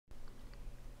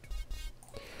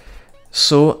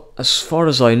So, as far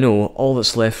as I know, all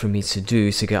that's left for me to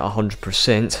do to get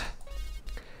 100%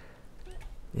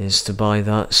 is to buy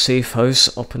that safe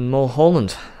house up in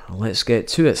Mulholland. Let's get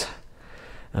to it.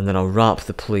 And then I'll wrap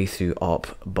the playthrough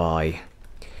up by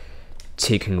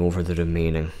taking over the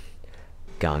remaining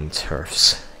gang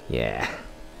turfs. Yeah.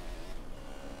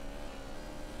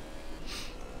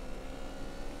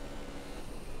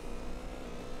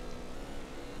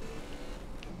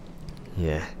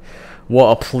 Yeah.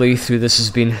 What a playthrough this has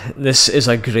been. This is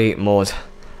a great mod.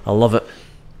 I love it.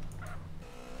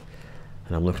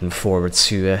 And I'm looking forward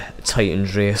to San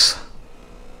Andreas.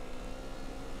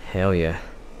 Hell yeah.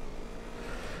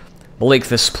 But like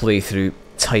this playthrough,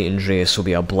 San Andreas will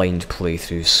be a blind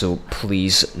playthrough, so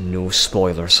please no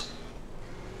spoilers.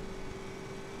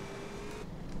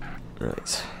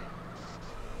 Right.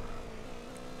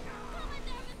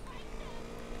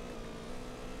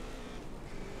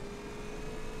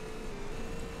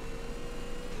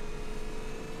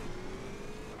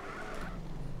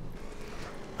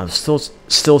 I'm still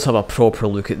to have a proper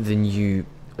look at the new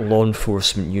law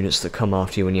enforcement units that come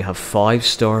after you when you have 5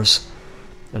 stars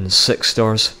and 6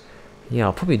 stars. Yeah,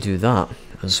 I'll probably do that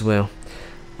as well.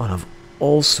 And I've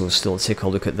also still to take a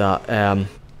look at that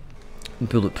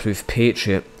Bulletproof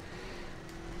Patriot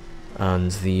and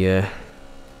the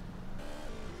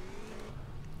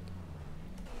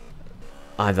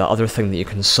that other thing that you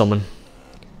can summon.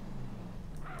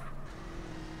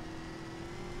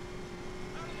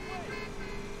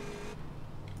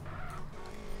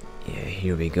 Yeah,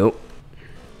 here we go.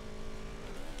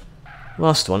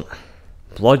 Last one.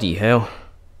 Bloody hell.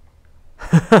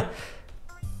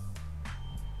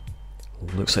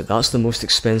 Looks like that's the most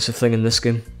expensive thing in this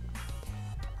game.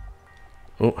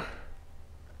 Oh.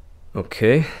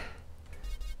 Okay.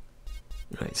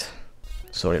 Right.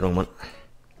 Sorry, wrong one.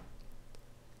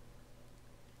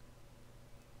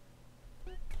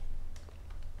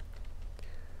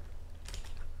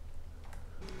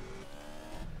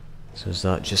 So is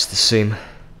that just the same?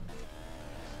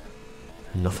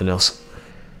 Nothing else.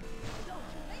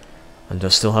 And do I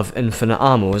still have infinite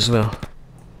ammo as well?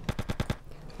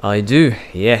 I do,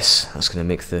 yes. That's going to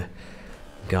make the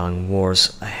gang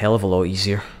wars a hell of a lot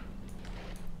easier.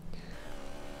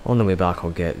 On the way back I'll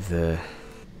get the...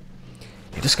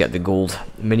 just get the gold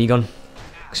minigun,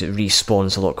 because it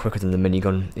respawns a lot quicker than the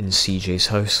minigun in CJ's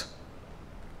house.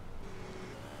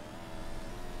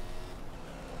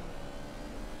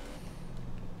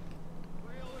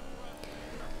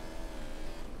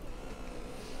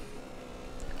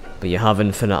 But you have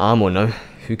infinite ammo now,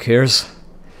 who cares?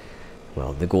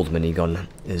 Well, the gold minigun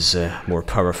is more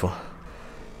powerful,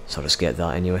 so I'll just get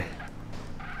that anyway.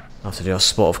 I have to do a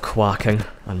spot of quacking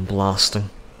and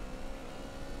blasting.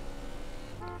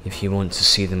 If you want to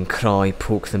see them cry,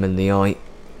 poke them in the eye,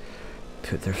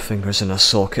 put their fingers in a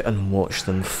socket and watch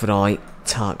them fry.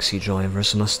 Taxi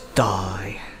drivers must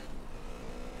die.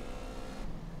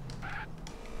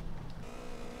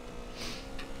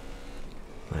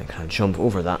 Right, can I jump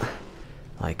over that?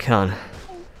 I can.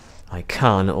 I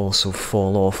can also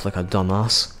fall off like a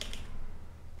dumbass.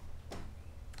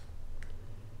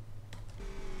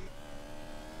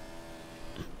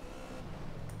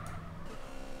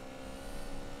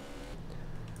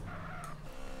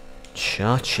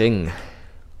 Cha-ching.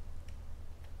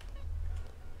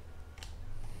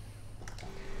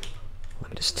 Let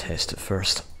me just test it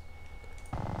first.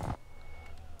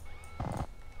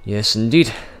 Yes,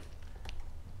 indeed.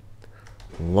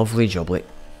 Lovely jubbly.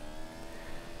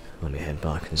 Let me head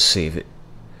back and save it.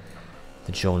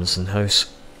 The Johnson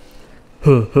house.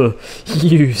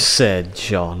 You said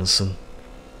Johnson.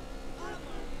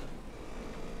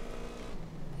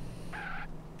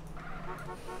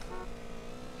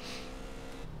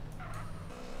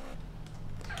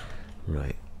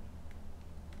 Right.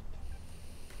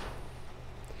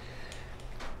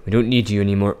 We don't need you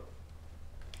anymore.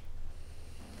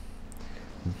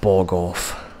 Bog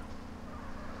off.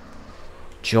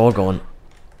 Jog on.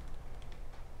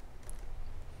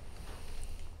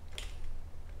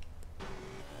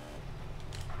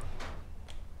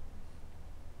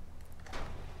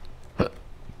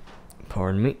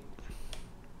 Pardon me.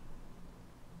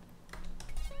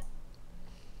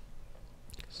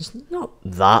 There's not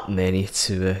that many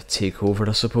to take over,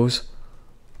 I suppose.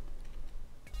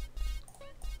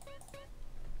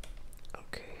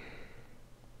 Okay.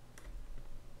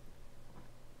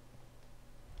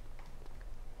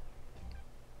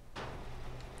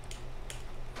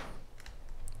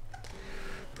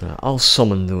 Right, I'll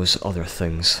summon those other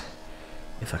things,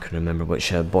 if I can remember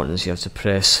which buttons you have to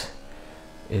press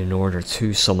in order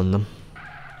to summon them.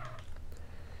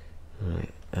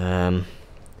 Right,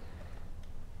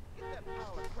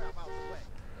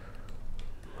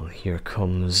 Here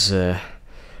comes, aye.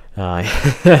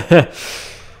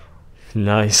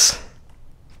 Nice.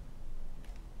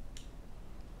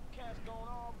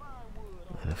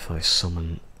 And if I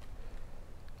summon...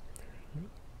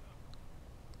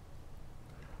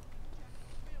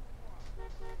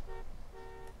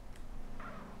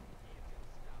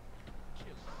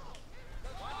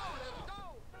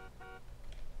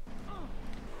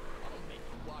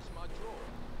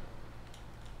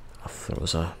 I thought it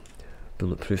was a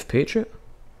bulletproof Patriot.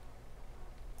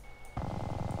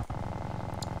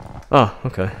 Ah,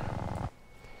 okay.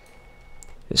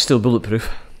 It's still bulletproof.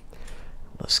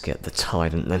 Let's get the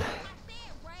Tyrant then.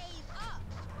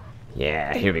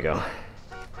 Yeah, here we go.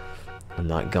 And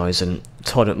that guy's in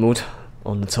Tyrant mode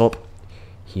on the top.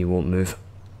 He won't move.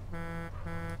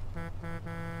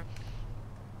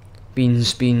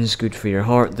 Beans, beans, good for your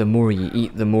heart. The more you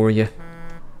eat, the more you...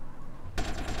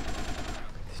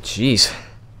 Jeez.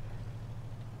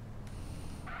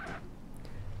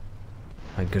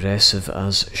 Aggressive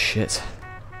as shit.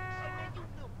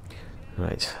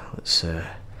 Right, let's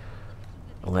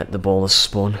let the ball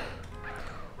spawn.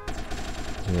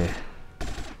 Yeah.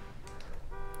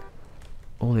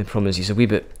 Only problem is he's a wee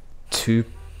bit too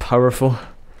powerful.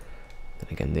 Then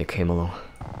again, they came along.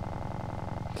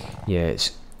 Yeah,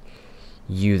 it's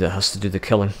you that has to do the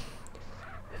killing.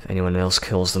 If anyone else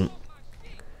kills them,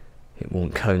 it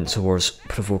won't count towards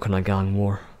provoking a gang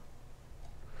war.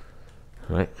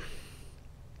 Right.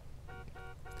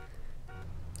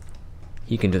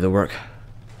 He can do the work.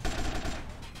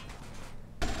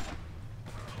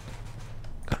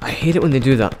 I hate it when they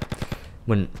do that.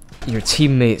 When your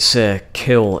teammates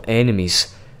kill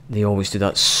enemies, they always do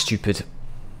that stupid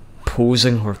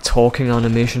posing or talking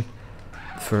animation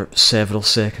for several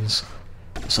seconds.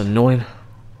 It's annoying.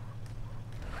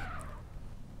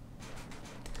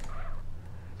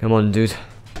 Come on, dude.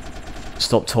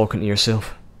 Stop talking to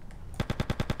yourself.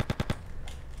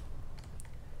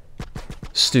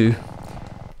 Stu,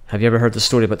 have you ever heard the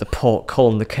story about the pot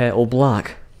calling the kettle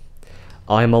black?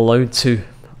 I'm allowed to.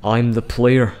 I'm the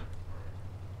player.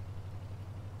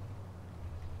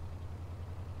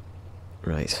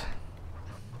 Right.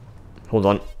 Hold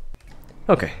on.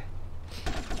 Okay.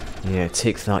 Yeah,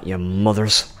 take that, you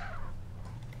mothers.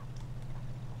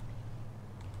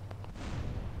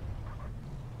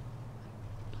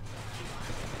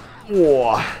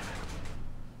 Whoa.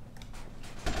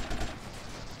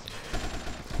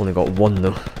 Only got one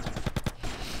though.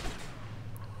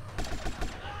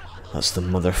 That's the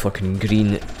motherfucking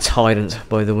green Tyrant,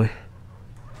 by the way.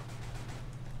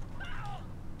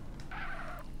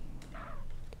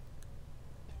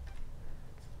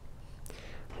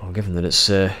 Well, given that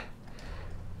it's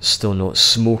still not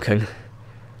smoking,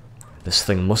 this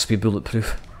thing must be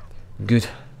bulletproof. Good.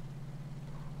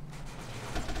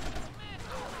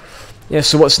 Yeah,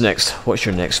 so what's next? What's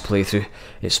your next playthrough?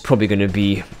 It's probably going to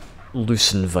be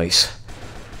Loosen Vice.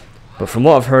 But from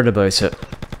what I've heard about it,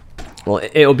 well,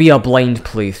 it'll be a blind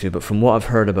playthrough, but from what I've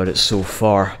heard about it so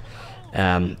far,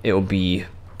 it'll be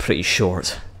pretty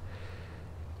short.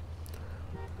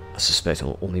 I suspect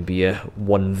it'll only be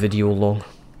one video long.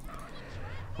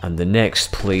 And the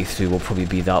next playthrough will probably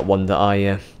be that one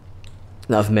that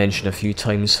I've mentioned a few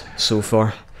times so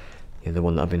far. Yeah, the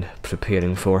one that I've been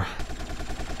preparing for.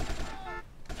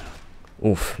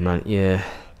 Oof, man, yeah.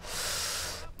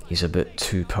 He's a bit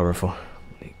too powerful.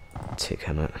 Let me take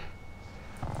him out.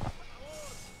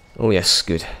 Oh yes,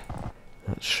 good.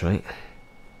 That's right.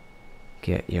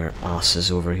 Get your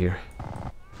asses over here.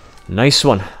 Nice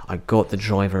one. I got the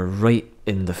driver right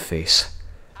in the face.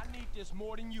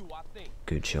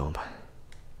 Good job.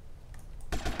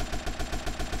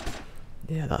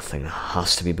 Yeah, that thing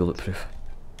has to be bulletproof.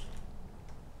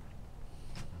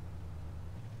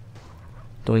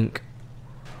 Doink.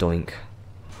 Doink.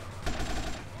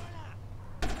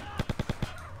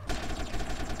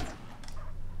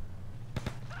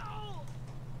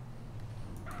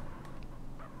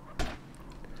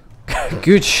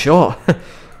 Good shot.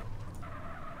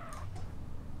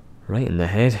 Right in the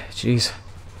head. Jeez.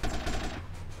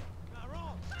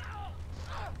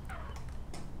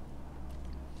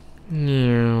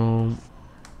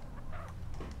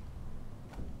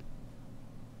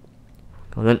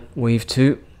 Come on then, wave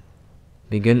 2.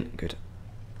 Begin. Good.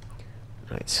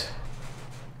 Right.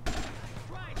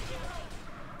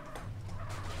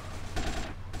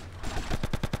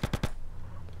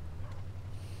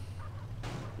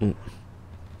 Ooh.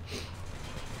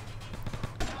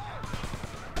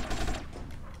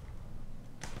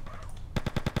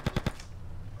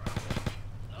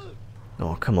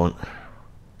 Oh, come on.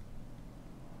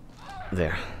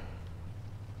 There.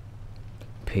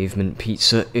 Pavement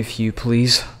pizza, if you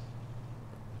please.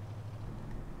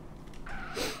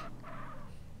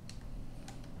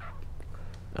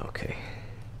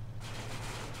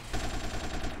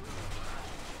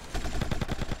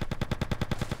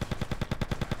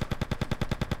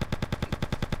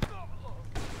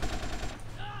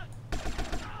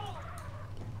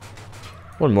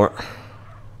 One more.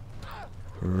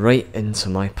 Right into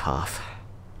my path.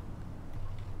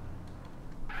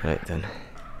 Right then.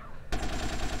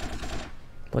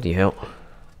 Bloody hell.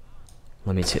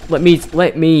 Let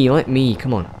me,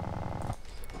 come on.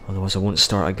 Otherwise I won't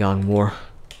start a gang war.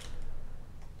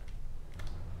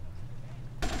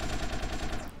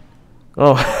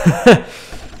 Oh,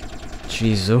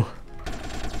 jeez though.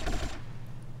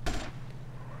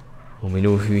 Well, we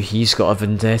know who he's got a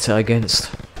vendetta against.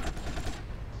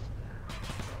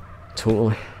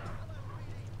 Totally.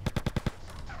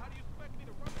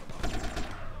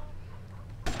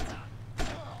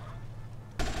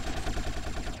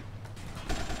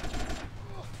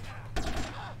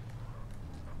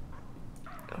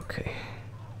 Okay.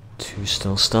 2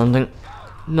 still standing.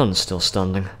 None still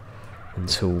standing.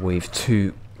 Until wave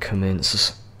 2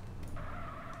 commences.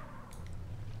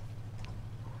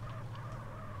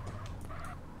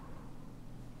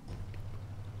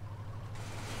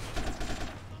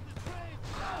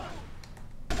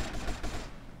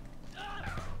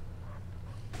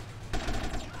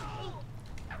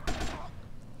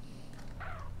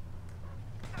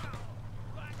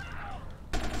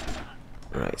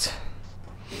 Right.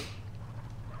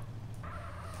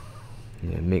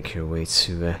 Yeah, make your way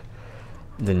to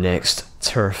the next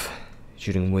turf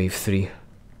during wave 3.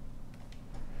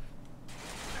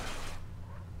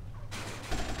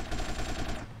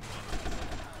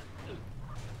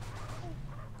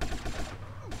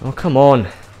 Oh, come on.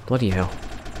 Bloody hell.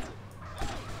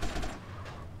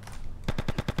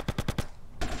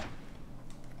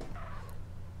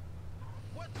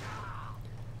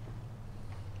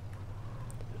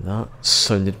 That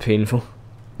sounded painful.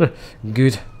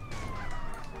 Good.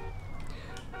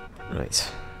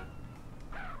 Right.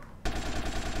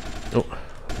 Oh,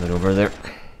 they're over there.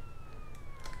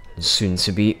 Soon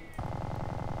to be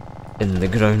in the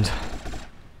ground.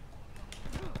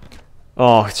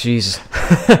 Oh, jeez.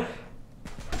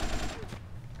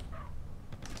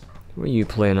 Where are you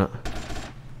playing at?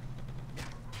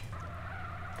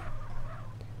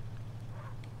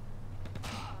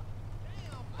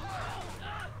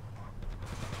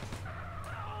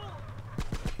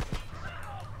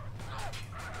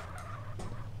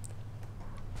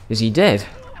 Is he dead?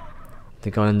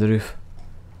 The guy on the roof?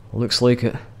 Looks like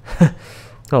it.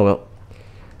 Oh well.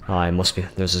 Ah, it must be.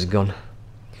 There's his gun.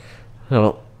 Oh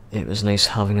well. It was nice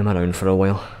having him around for a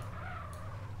while.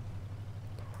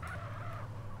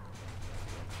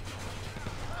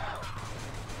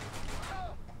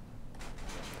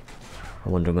 I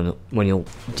wonder when he'll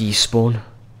despawn.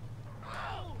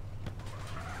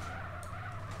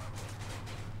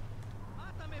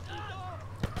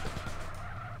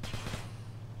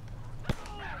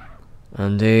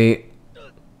 And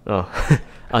oh,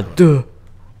 a duh.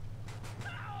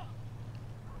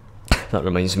 That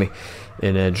reminds me,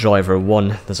 in Driver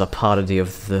 1, there's a parody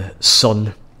of the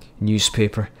Sun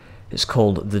newspaper. It's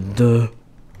called the Duh,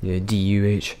 yeah,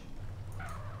 D-U-H.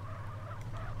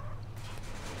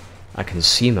 I can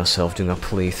see myself doing a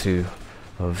playthrough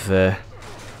of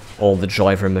all the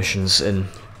driver missions in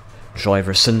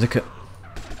Driver Syndicate.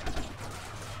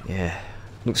 Yeah,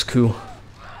 looks cool.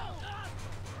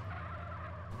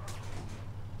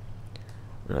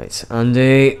 Right, and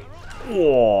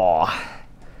whoa,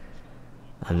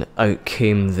 and out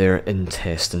came their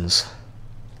intestines.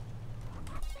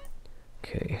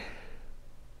 Okay.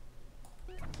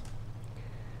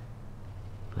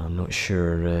 I'm not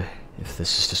sure if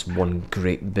this is just one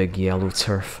great big yellow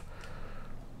turf.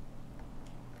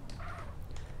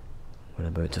 We're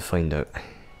about to find out.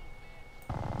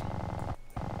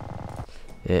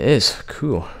 It is,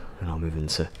 cool. And I'll move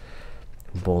into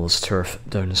Ball's turf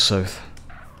down south.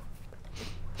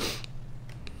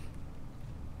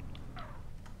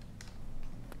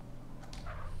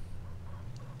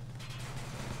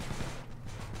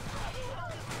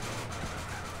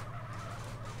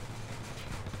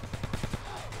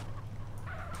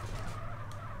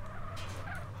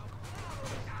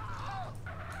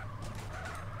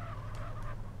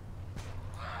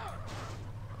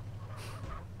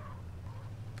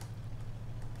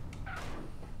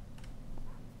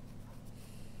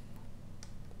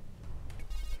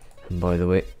 And by the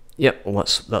way, yep, well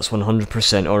that's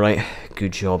 100% alright.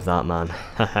 Good job that man.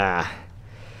 Haha.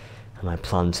 And I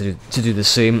plan to do the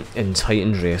same in San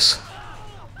Andreas.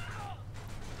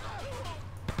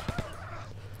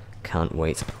 Can't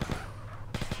wait.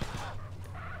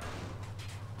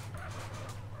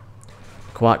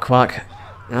 Quack quack.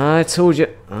 I told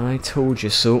you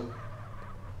so.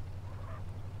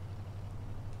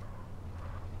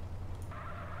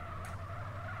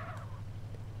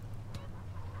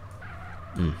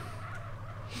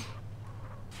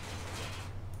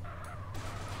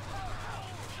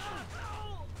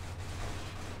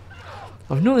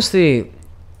 I've noticed they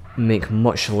make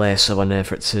much less of an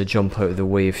effort to jump out of the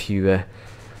way if you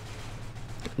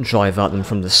drive at them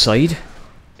from the side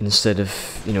instead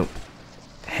of, you know,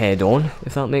 head on,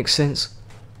 if that makes sense.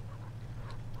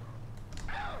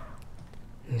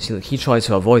 You see, like, he tried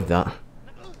to avoid that,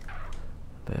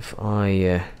 but if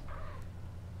I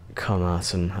come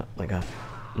at him like a,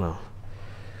 well,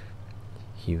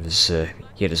 he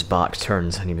had his back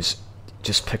turned and he was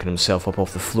just picking himself up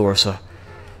off the floor, so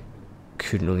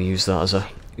couldn't really use that as a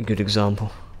good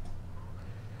example.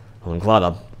 Well, I'm glad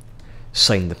I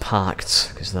signed the pact,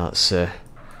 because that's going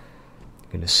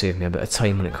to save me a bit of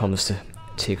time when it comes to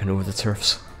taking over the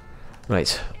turfs.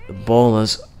 Right, the ball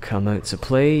has come out to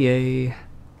play, yay.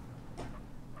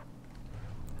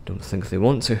 Don't think they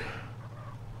want to.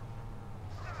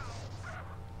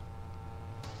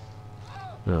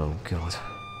 Oh god.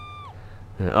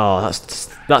 Oh,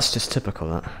 that's just typical,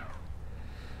 that.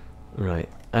 Right.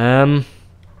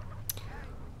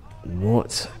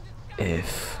 What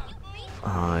if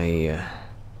I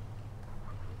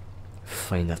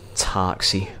find a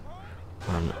taxi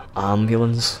or an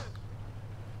ambulance?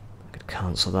 I could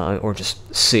cancel that out, or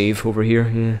just save over here.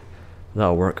 Yeah,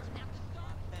 that'll work.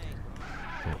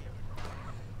 Oh,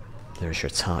 there's your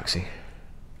taxi.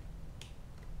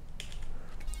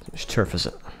 Which turf is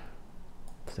it?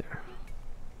 There.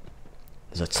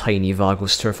 There's a tiny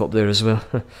Vagos turf up there as well.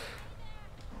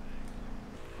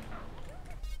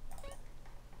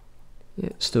 Yeah,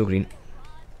 still green.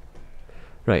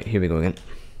 Right, here we go again.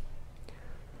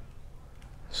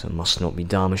 So it must not be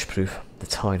damage proof, the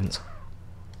Tyrant.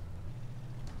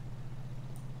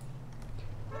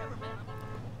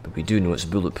 But we do know it's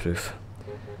bulletproof.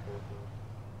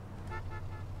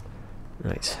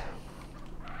 Right.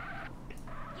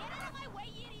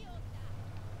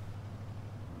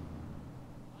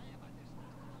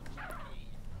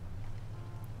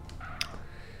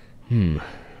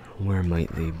 Where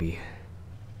might they be?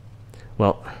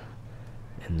 Well,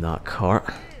 in that cart.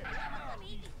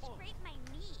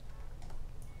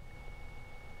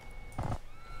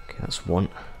 Okay, that's one.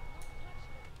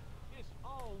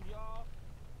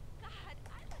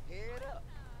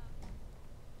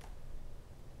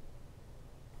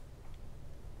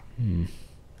 And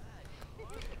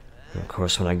of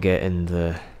course, when I get in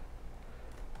the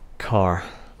car,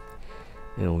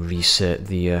 it'll reset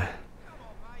the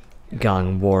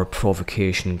gang war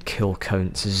provocation kill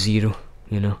count to 0,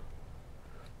 you know?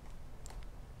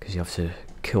 Because you have to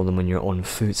kill them when you're on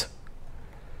foot.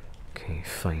 Okay,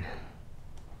 fine.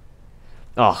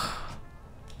 Ah!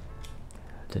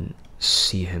 Didn't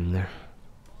see him there.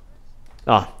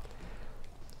 Ah!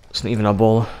 It's not even a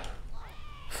ball.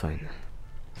 Fine.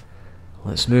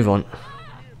 Let's move on.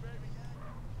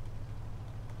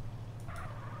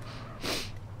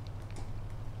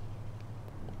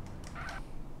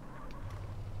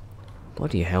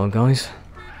 Bloody hell, guys.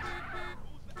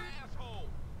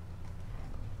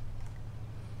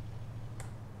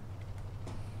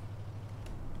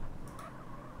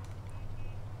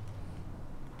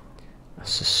 I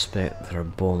suspect there are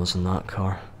ballers in that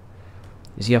car.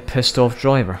 Is he a pissed off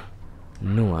driver?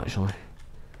 No, actually.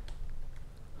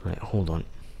 Right, hold on.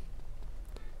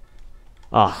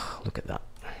 Ah, look at that.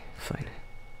 Fine.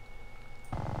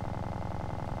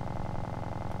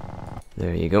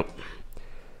 There you go.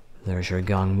 There's your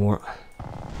gang war.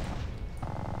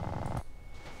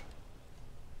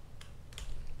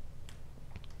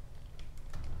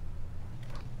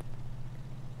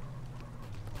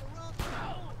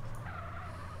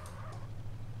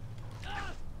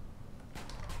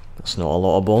 That's not a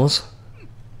lot of balls.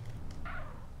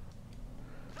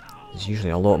 There's usually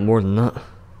a lot more than that.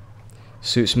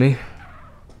 Suits me.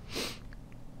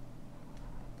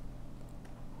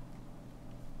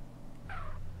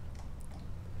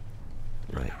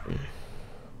 Right.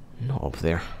 Not up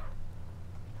there.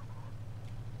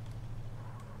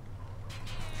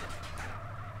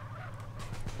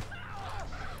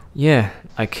 Yeah,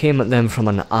 I came at them from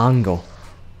an angle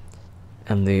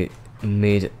and they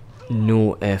made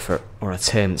no effort or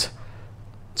attempt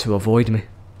to avoid me.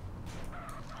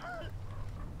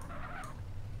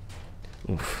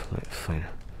 Oof, right, fine.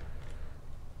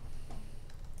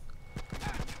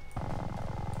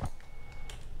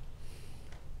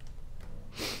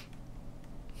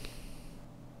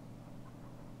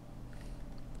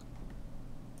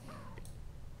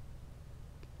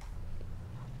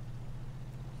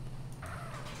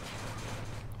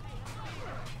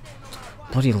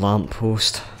 Bloody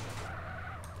lamppost.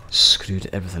 Screwed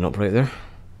everything up right there.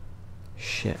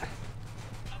 Shit.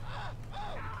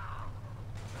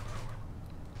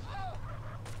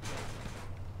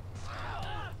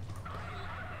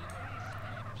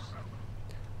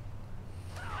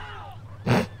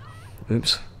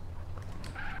 Oops.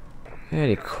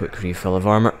 Very quick refill of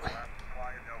armour.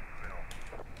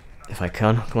 If I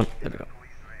can. Come on, there we go.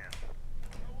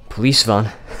 Police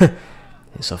van.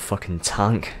 It's a fucking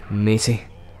tank, matey.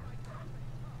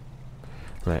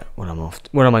 Right, where am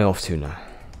I off to now?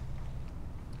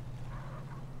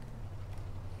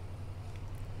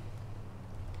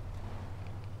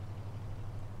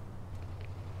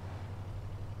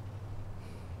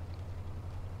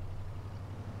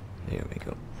 There we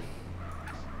go.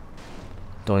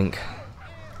 Doink.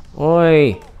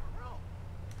 Oi!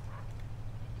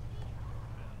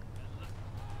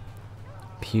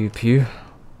 Pew pew.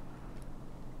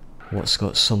 What's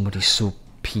got somebody so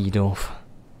peed off?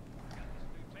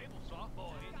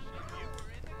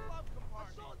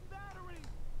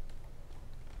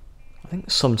 I think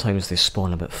sometimes they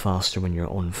spawn a bit faster when you're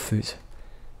on foot.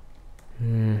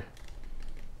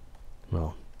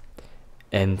 Well,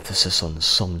 emphasis on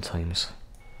sometimes.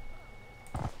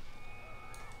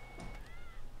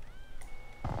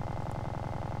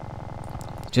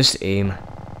 Just aim.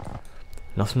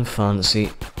 Nothing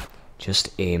fancy. Just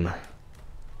aim.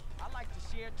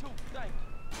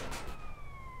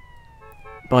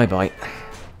 Bye bye.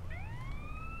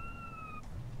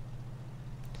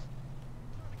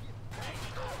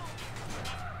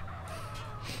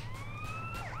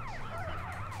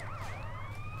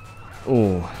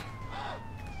 Oh.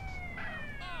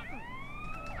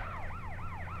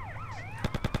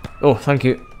 Oh, thank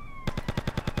you.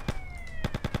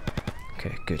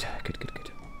 Okay, good, good, good,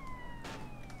 good.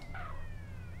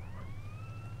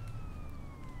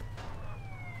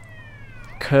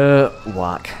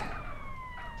 Whack.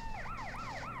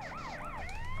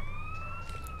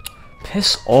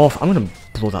 Piss off. I'm gonna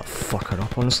blow that fucker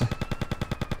up, honestly.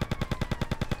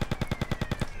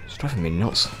 It's driving me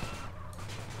nuts.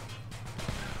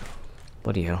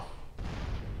 Bloody hell.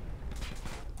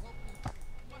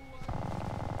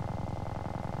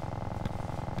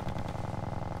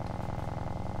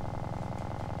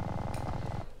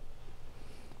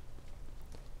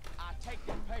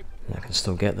 I can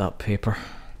still get that paper.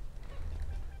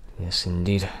 Yes,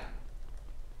 indeed.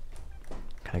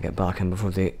 Can I get back in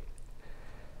before they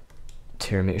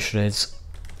tear me to shreds?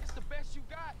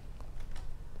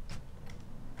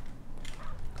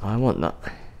 I want that.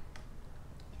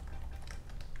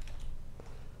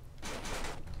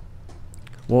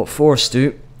 What for,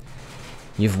 Stu?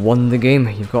 You've won the game.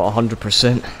 You've got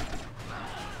 100%.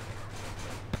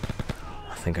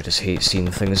 I think I just hate seeing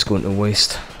things going to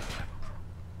waste.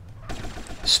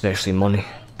 Especially money.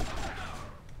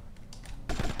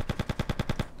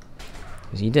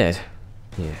 Is he dead?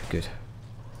 Yeah, good.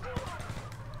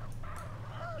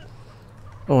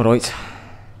 Alright.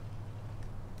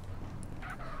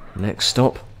 Next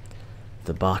stop,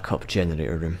 the backup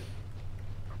generator room.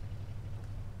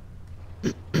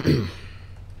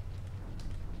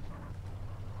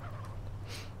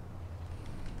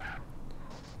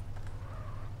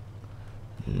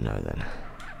 Now then.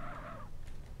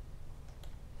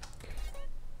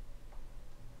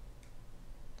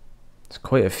 There's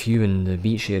quite a few in the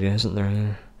beach area, isn't there?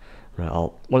 Yeah.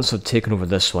 Right, once I've taken over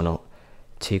this one, I'll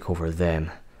take over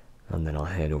them, and then I'll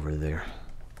head over there.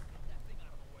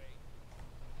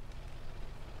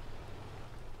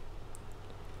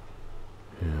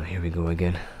 Here we go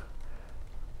again.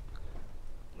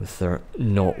 With their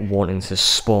not wanting to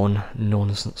spawn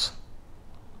nonsense.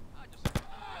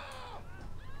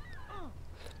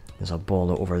 There's a ball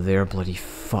over there, bloody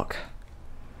fuck.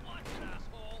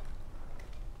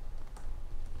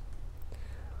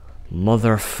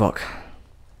 Motherfuck.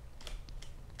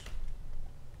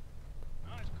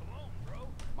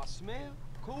 My smell?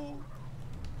 Cool.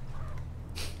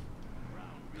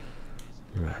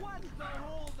 Right.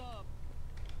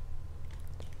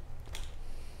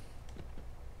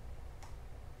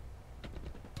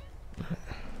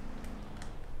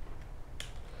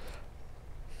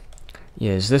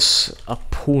 Yeah, is this a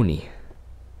pony?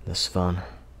 This van?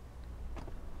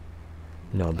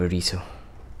 No, a burrito.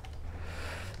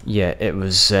 Yeah, it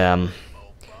was the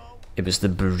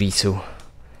burrito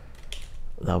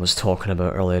that I was talking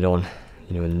about earlier on,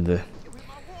 you know, in the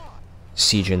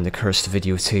Siege and the Cursed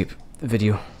videotape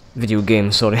video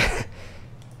game, sorry.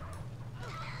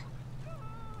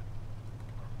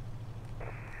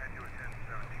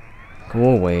 Go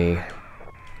away.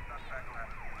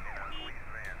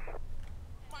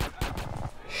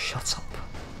 Shut up.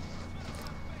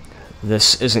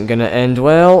 This isn't gonna end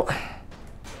well.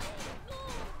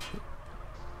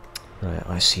 Right,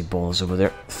 I see balls over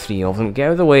there. 3 of them. Get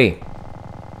out of the way.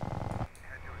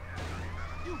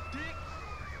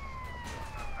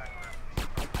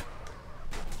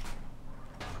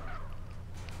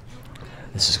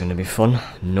 This is going to be fun.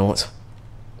 Not.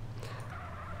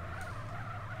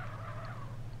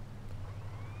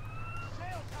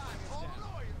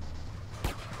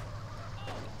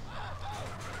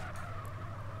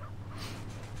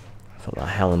 Thought that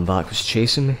hell and back was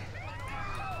chasing me.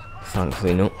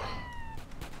 Thankfully, no.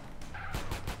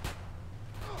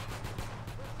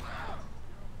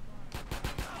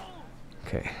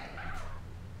 Okay.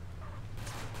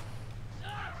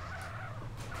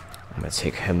 I'm gonna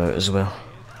take him out as well.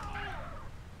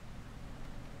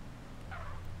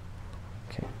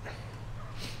 Okay.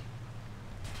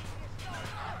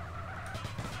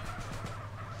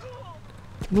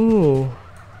 Ooh.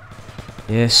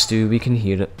 Yes, Stu, we can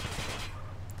hear it.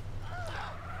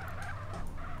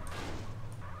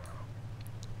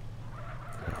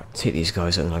 Take these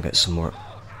guys out and I'll get some more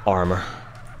armor.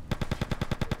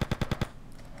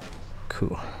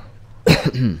 Cool.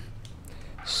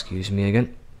 Excuse me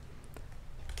again.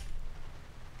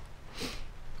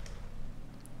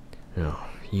 No,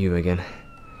 you again.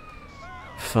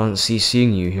 Fancy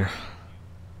seeing you here.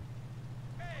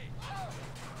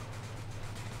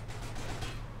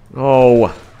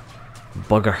 Oh,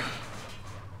 bugger.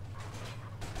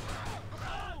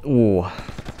 Oh,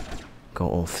 got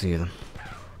all three of them.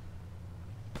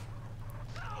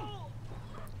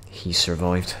 He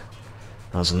survived.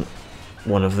 Hasn't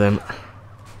one of them.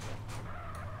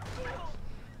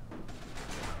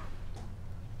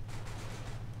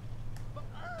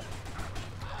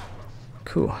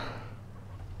 Cool.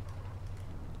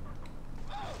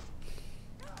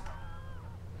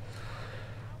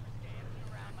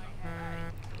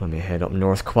 Let me head up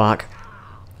North Quack.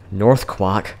 North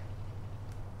Quack.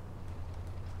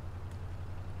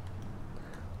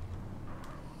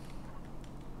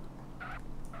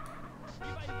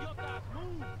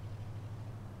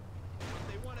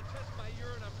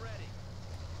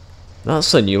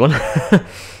 That's a new one. I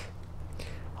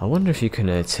wonder if you can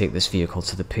take this vehicle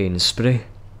to the paint and spray.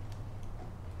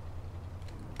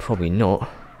 Probably not.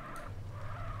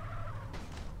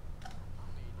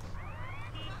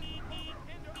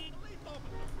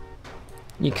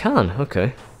 You can,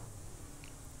 okay.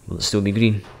 Will it still be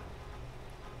green?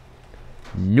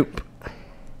 Nope.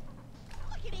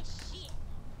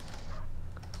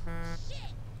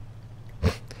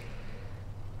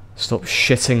 Stop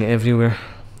shitting everywhere.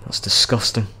 That's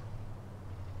disgusting.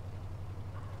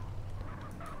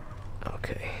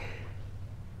 Okay.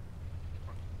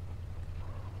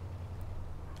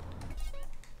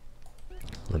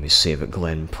 Let me save at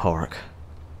Glen Park.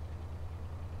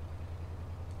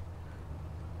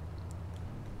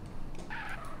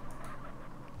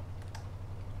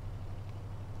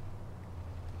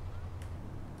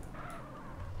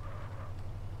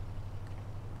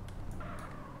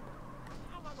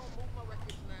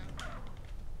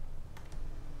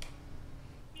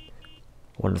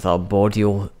 Wonder if that body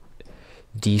will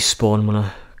despawn when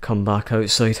I come back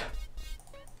outside.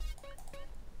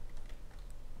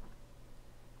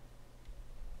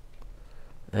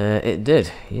 It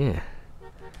did, yeah.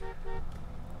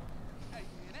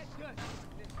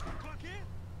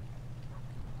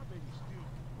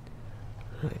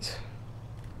 Right.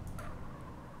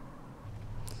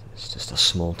 It's just a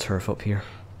small turf up here.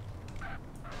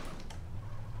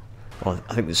 Well,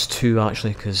 I think there's two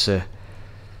actually, because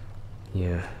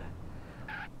yeah.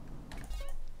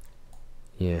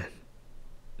 Yeah.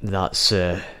 That's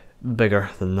bigger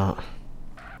than that.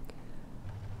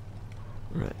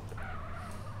 Right.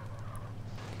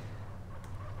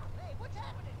 Hey, what's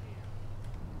happening here?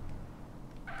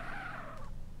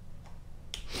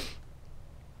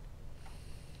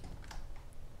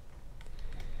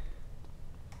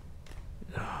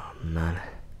 Oh man.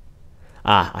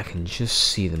 Ah, I can just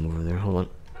see them over there. Hold on.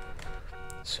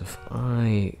 So if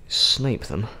I snipe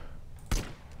them...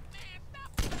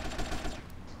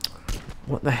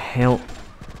 What the hell?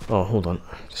 Oh, hold on.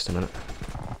 Just a minute.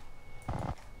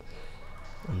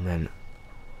 And then...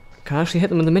 Can I actually hit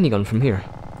them with the minigun from here?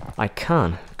 I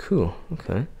can. Cool.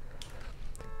 Okay.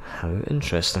 How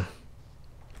interesting.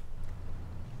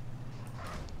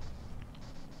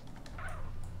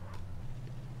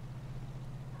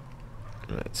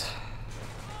 Right.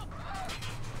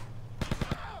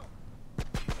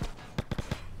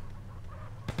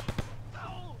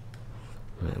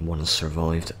 Right, one has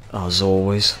survived, as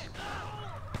always.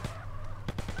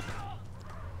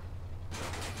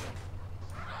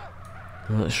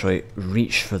 That's right,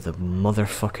 reach for the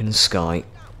motherfucking sky.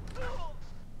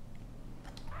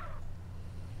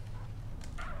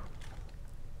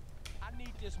 I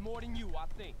need this more than you, I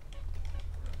think.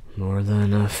 More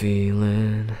than a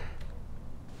feeling.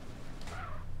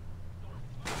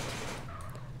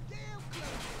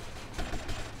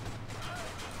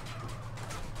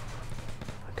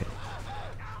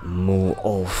 Mow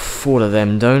all 4 of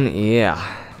them down,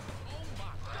 yeah.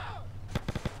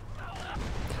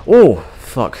 Oh,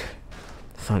 fuck.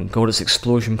 Thank God it's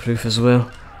explosion proof as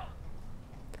well.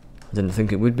 I didn't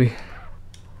think it would be.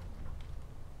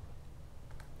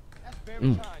 That's very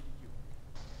kind of you.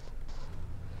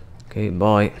 Okay,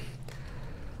 bye.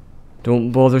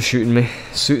 Don't bother shooting me.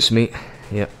 Suits me.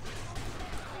 Yep.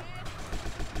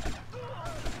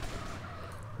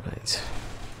 Right.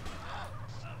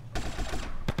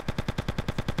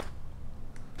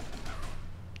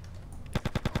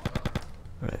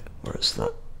 Right, where's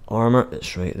that armor?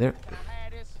 It's right there. I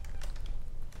had this.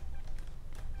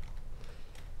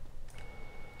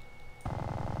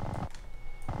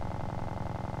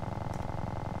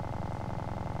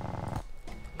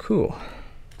 Cool.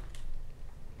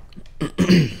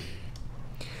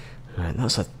 Right,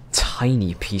 that's a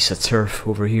tiny piece of turf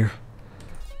over here.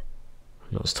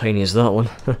 Not as tiny as that one.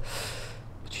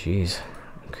 Jeez.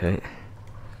 Okay.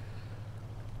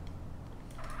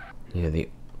 Yeah, the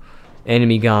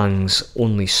enemy gangs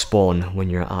only spawn when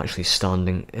you're actually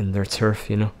standing in their turf,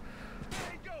 you know.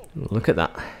 Look at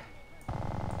that.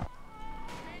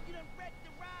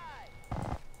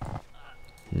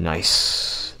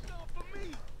 Nice.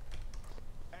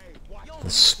 The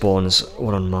spawns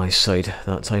were on my side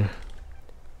that time.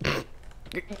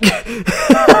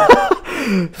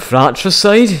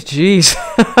 Fratricide? Jeez.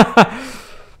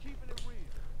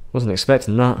 Wasn't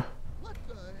expecting that.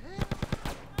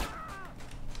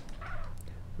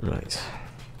 Right.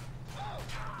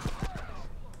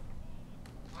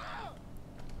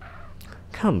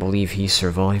 Can't believe he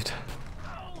survived.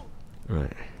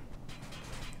 Right.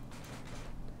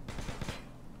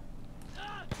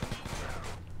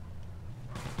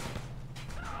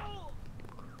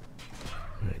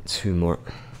 Right, 2 more.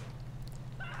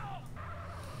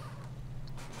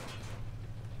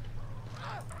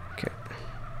 Okay.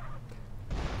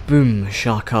 Boom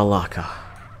shakalaka.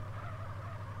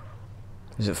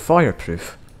 Is it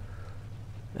fireproof?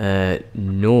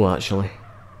 No actually.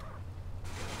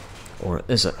 Or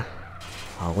is it?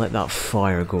 I'll let that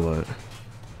fire go out.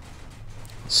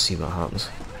 Let's see what happens.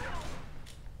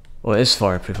 Oh, it is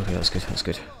fireproof. Okay, that's good, that's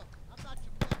good.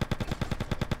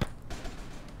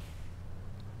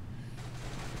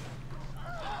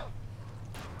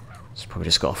 It's probably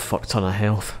just got a fuck ton of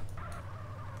health.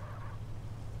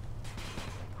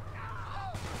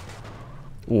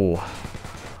 Oh.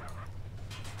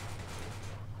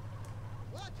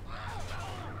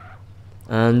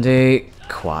 And a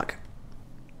quack.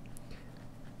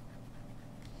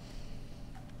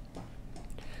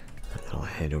 I'll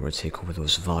head over, take over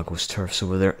those Vagos turfs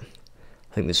over there.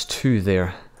 I think there's 2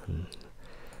 there. And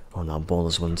on that ball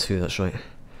is 1 2, that's right.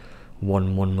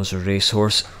 1 1 was a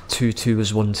racehorse, 2 2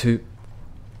 was 1 2.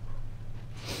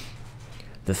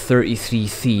 The 33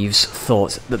 thieves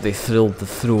thought that they thrilled the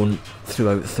throne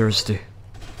throughout Thursday.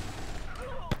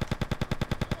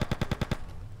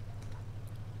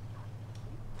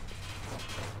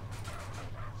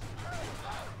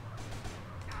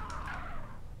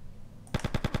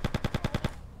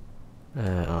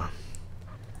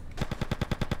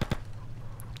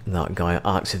 That guy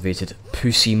activated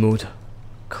pussy mode,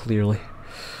 clearly.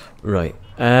 Right,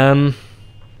 yeah.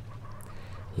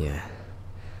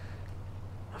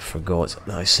 I forgot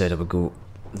that I said I would go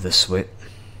this way.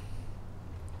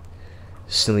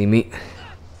 Silly me.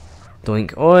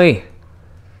 Doink. Oi!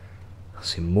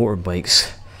 See,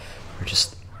 motorbikes are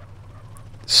just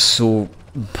so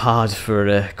bad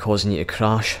for causing you to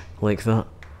crash like that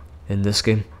in this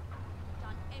game.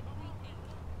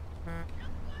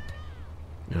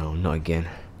 No, not again.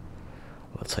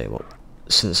 I'll tell you what,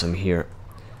 since I'm here,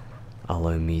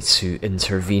 allow me to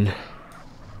intervene.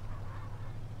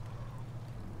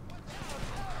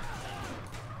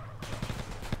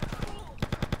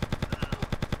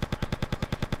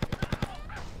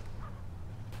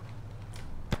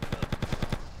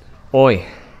 Oi!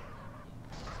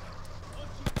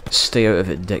 Stay out of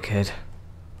it, dickhead.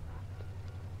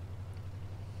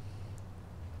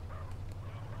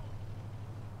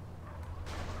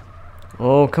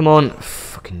 Oh, come on.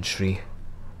 Fucking tree.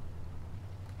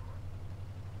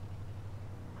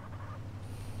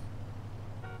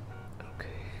 Okay.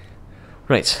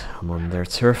 Right, I'm on their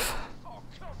turf.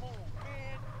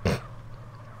 Right,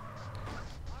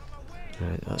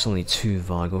 that's only 2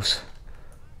 Vagos.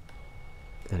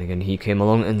 Then again, he came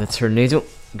along in the tornado.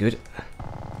 Good.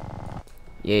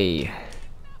 Yay.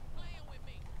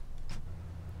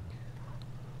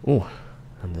 Oh,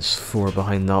 and there's 4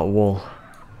 behind that wall.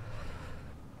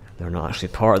 They're not actually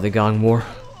part of the gang war.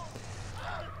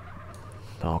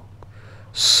 But I'll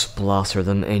splatter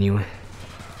them anyway.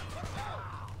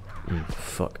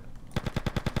 fuck.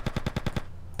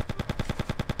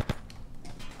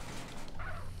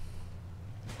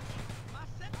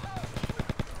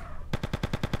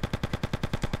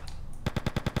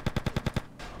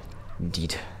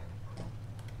 Indeed.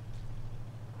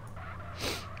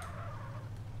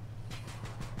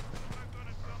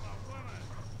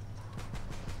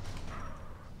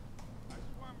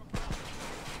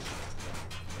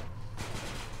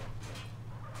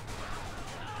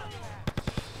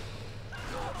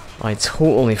 I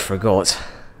totally forgot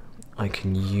I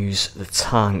can use the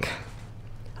tank,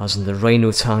 as in the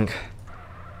rhino tank,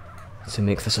 to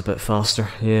make this a bit faster.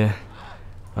 Yeah,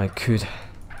 I could.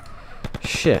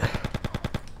 Shit.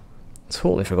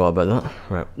 Totally forgot about that.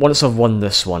 Right, once I've won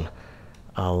this one,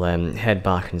 I'll head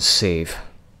back and save.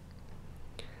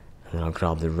 And then I'll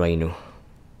grab the rhino.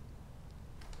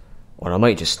 Or I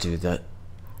might just do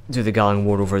the gang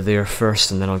war over there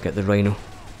first, and then I'll get the rhino.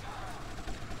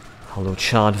 Hello,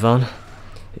 Chad Van.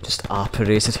 It just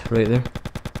apparated right there.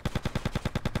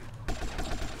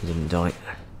 He didn't die.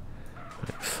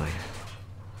 Right, fine.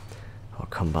 I'll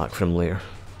come back for him later.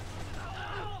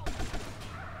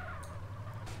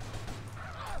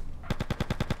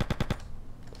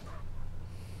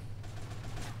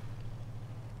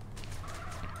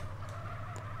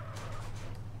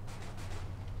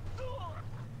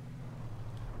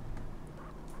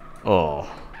 Oh.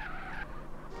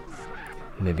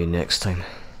 Maybe next time.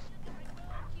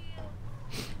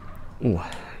 Oh,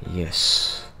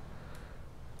 yes.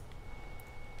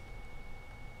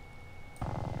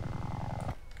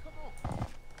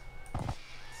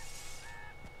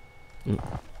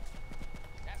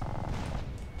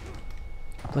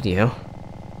 Bloody hell.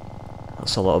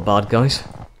 That's a lot of bad guys.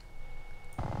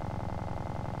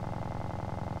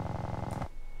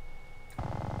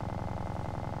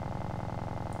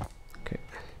 Okay.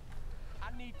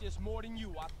 I need this more than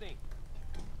you, I think.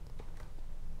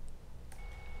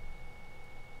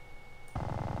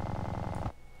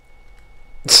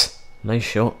 Nice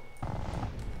shot.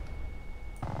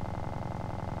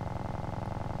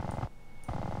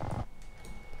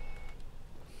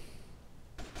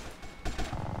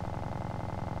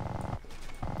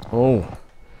 Oh,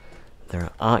 they're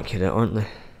accurate, aren't they?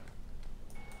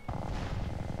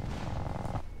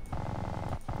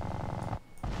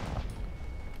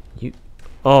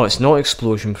 Oh, it's not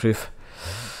explosion proof.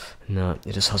 No,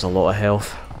 it just has a lot of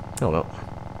health. Oh well.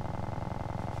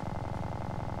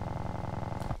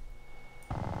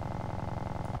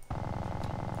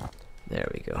 There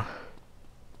we go.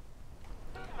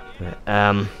 Right,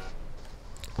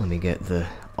 let me get the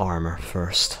armor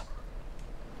first,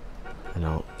 and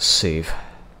I'll save.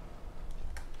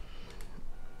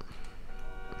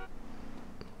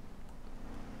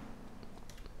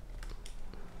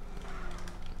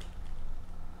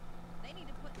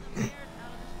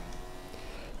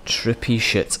 Trippy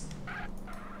shit.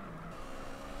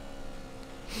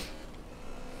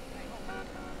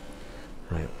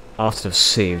 Right, after I've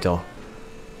saved, I'll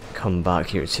come back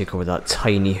here to take over that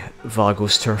tiny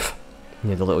Vagos turf.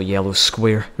 Yeah, the little yellow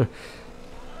square.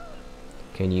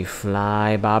 Can you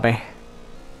fly, Bobby?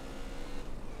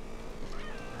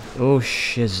 Oh,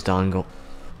 shiz dangle.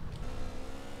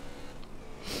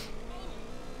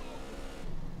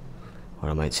 Or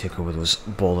I might take over those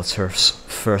ball of turfs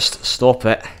first. Stop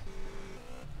it.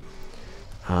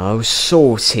 I'll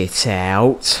sort it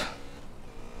out.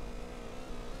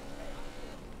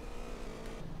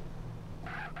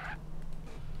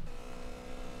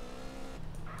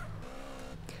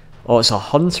 Oh, it's a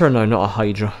hunter now, not a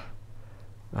hydra.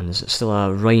 And is it still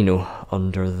a rhino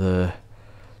under the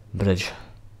bridge?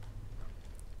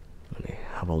 Let me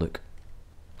have a look.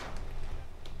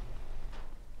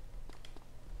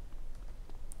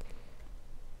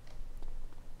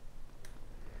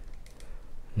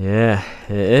 Yeah,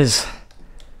 it is.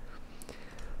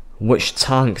 Which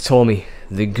tank, Tommy?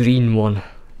 The green one.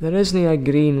 There isn't a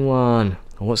green one.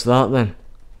 What's that then?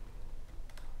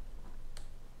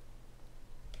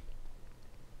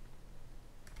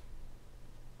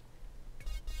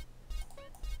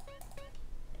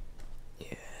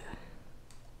 Yeah.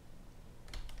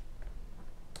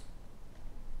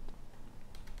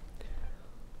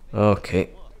 Okay.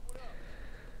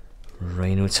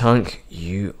 Rhino tank,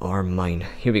 you are mine.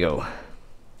 Here we go.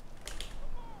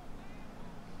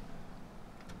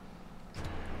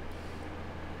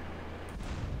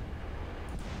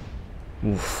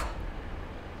 Oof.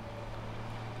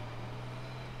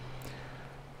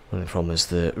 And the problem is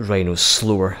the Rhino's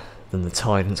slower than the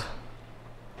Tyrant.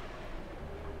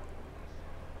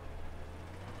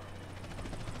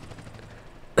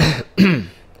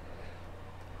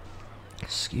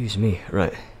 Excuse me,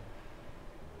 right.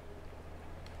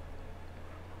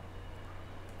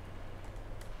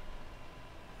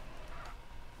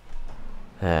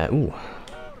 Ooh.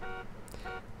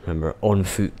 Remember, on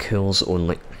foot kills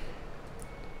only.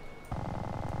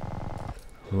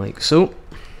 Like so.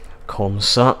 Comme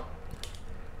ça,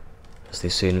 as they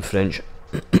say in French.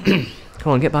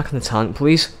 Come on, get back in the tank,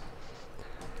 please.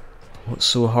 What's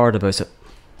so hard about it?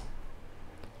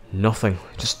 Nothing.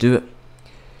 Just do it.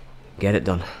 Get it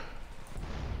done.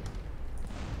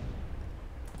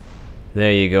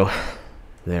 There you go.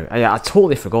 There. I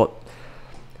totally forgot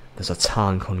there's a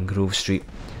tank on Grove Street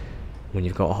when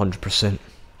you've got 100%.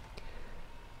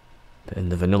 But in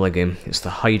the vanilla game, it's the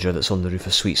Hydra that's on the roof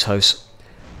of Sweet's house,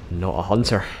 not a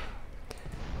hunter,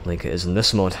 like it is in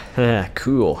this mod.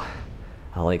 Cool.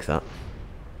 I like that.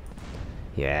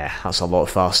 Yeah, that's a lot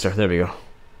faster. There we go.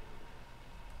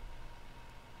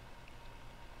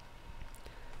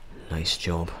 Nice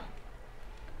job.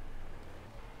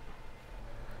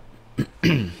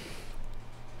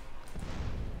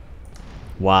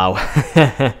 Wow.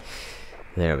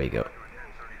 There we go.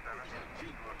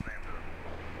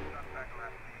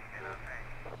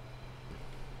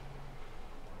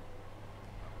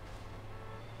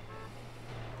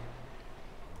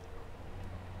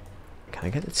 Can I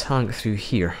get the tank through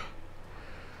here?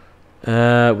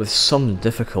 With some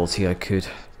difficulty I could.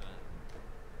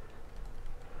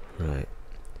 Right.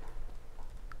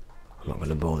 I'm not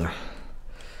gonna bother.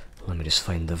 Let me just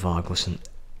find the Vagos and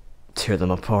tear them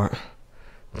apart.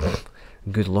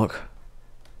 Good luck.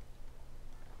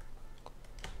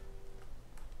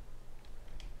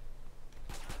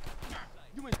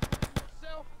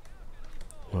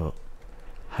 Well,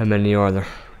 how many are there?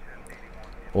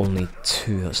 Only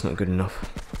 2, that's not good enough.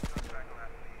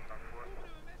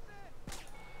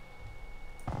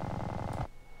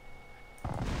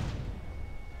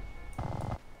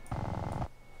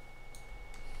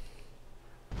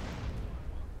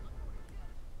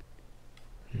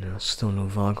 No, still no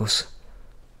Vagos.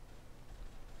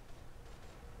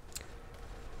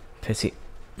 Pity.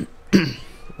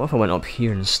 What if I went up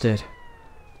here instead?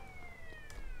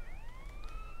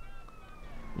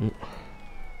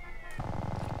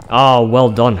 Oh, well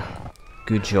done.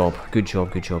 Good job, good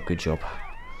job, good job, good job.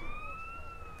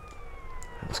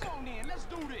 Let's get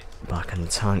back in the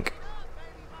tank.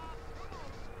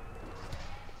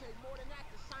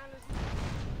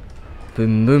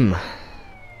 Boom boom,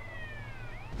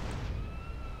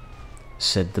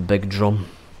 said the big drum.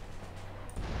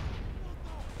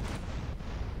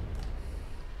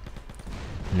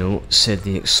 No, said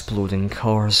the exploding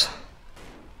cars.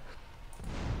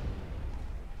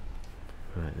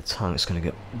 Right, the tank's gonna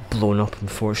get blown up,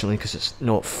 unfortunately, because it's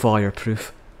not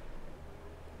fireproof.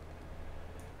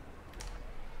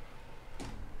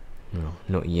 No,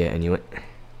 not yet, anyway.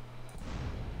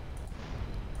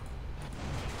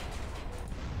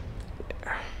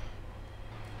 There.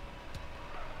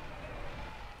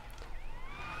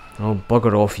 Oh,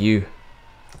 bugger off, you.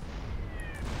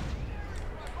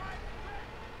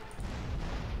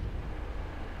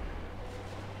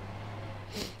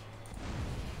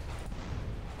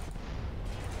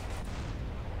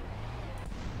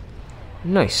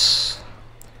 Nice.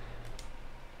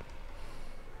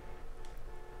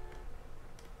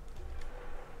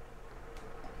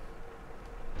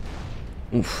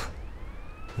 Oof.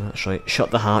 That's right.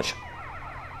 Shut the hatch.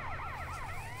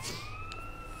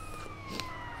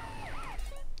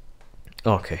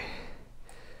 Okay.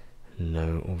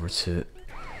 Now over to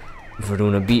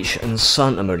Verona Beach and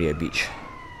Santa Maria Beach.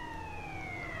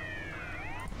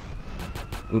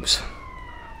 Oops.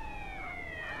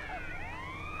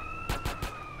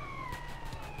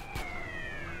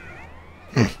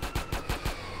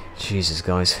 Jesus,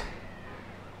 guys.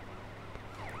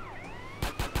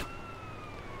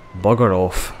 Bugger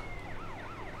off.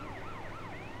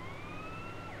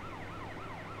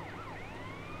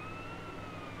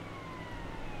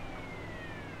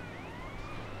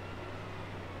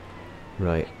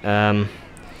 Right, I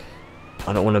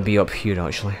don't want to be up here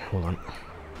actually. Hold on.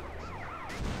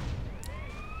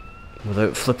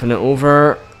 Without flipping it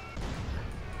over.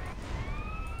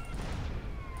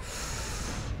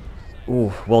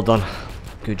 Oh, well done.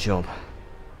 Good job.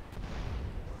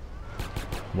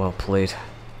 Well played.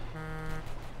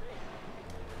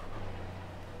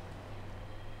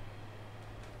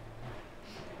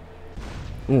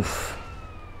 Oof.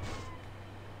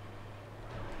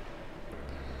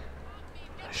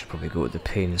 I should probably go with the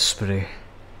paint spray.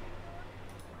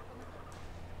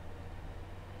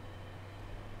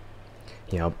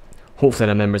 Yeah, hopefully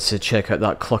I remember to check out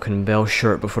that Cluck and Bell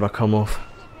shirt before I come off.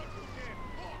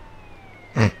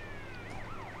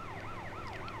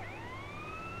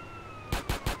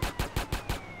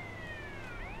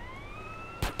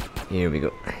 Here we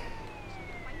go.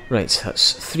 Right,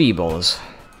 that's 3 balls.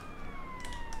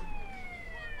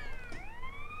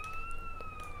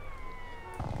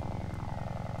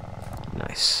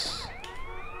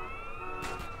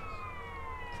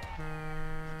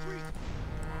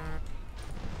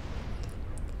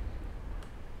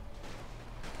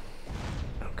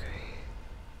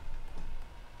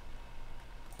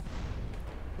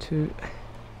 2.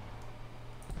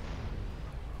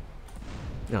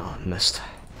 Oh, missed.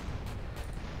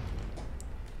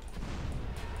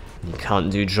 You can't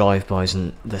do drive-bys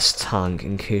in this tank,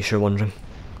 in case you're wondering.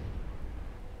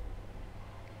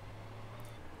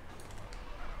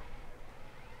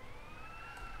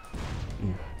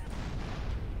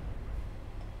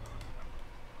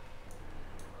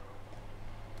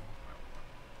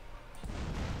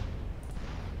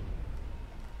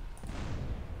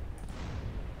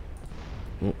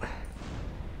 Oh.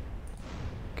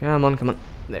 Come on, come on.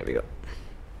 There we go.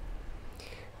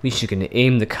 At least you can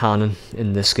aim the cannon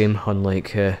in this game,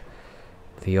 unlike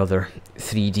the other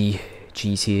 3D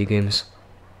GTA games.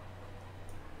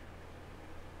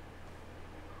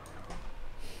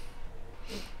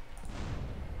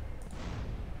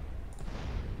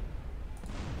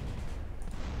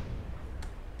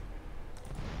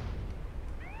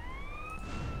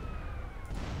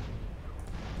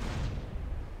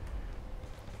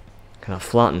 Can I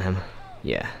flatten him?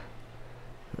 Yeah,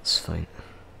 that's fine.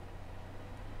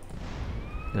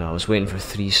 No, I was waiting for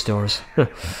 3 stars. Well,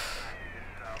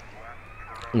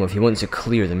 if you want to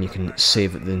clear them, you can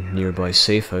save at the nearby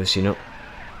safe house, you know.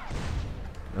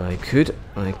 I could.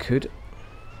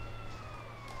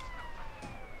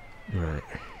 Right.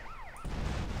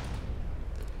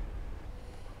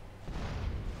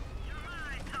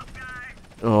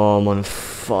 Oh, I'm on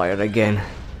fire again.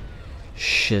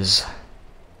 Shiz.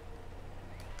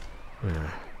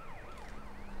 Yeah.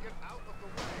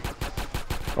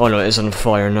 Oh no, it is on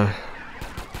fire now.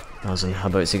 I was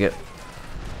about to get,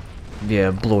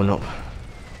 yeah, blown up.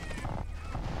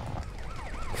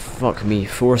 Fuck me,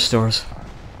 4 stars.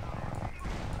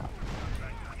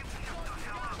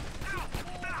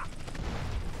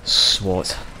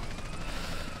 SWAT.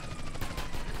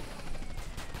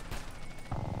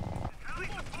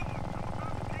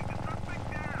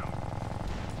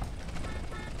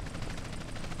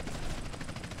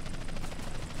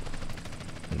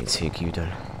 Let me take you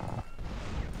down.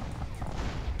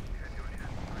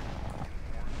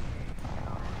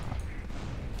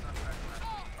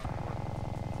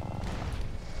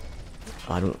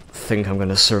 I don't think I'm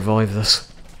gonna survive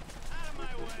this.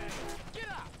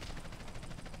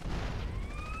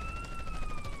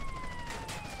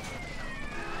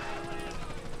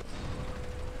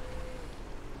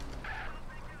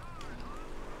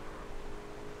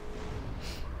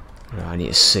 Right, I need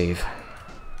to save.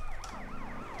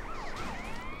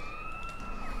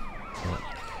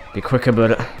 Be quick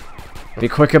about it. Be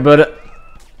quick about it.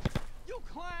 You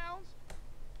clowns!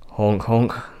 Honk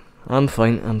honk. I'm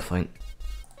fine, I'm fine.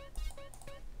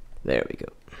 There we go.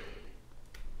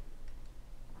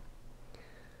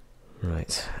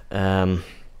 Right.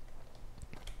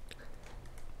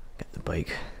 Get the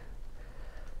bike.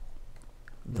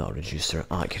 That'll reduce their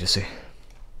accuracy.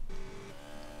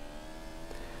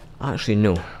 Actually,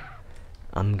 no.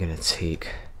 I'm gonna take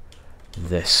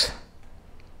this.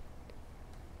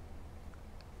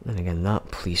 Then again,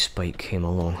 that police bike came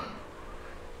along.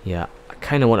 Yeah, I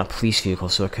kind of want a police vehicle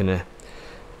so I can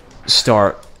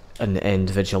start and end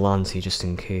vigilante just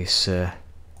in case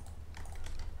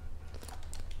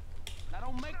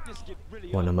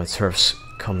one of my turfs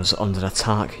comes under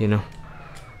attack, you know.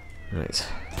 Right.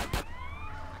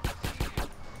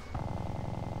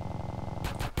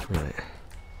 Right.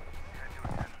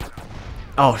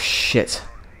 Oh shit.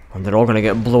 And they're all gonna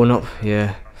get blown up,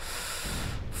 yeah.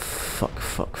 Fuck.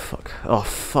 Oh,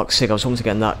 fuck's sake, I was hoping to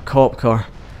get in that cop car.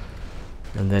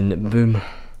 And then boom.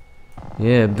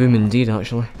 Yeah, boom indeed,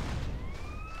 actually.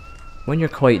 When you're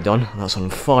quite done, that's on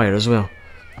fire as well.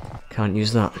 Can't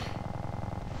use that.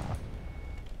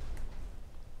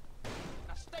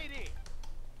 Now stay there.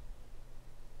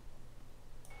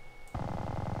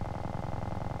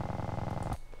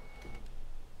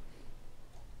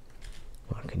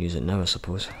 Well, I can use it now, I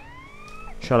suppose.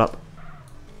 Shut up.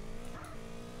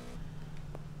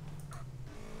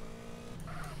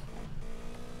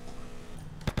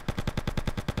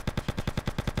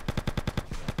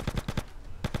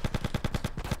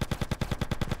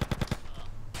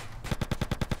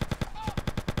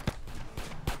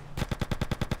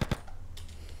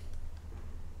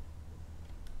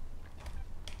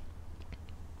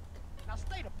 Now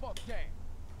stay the fuck down.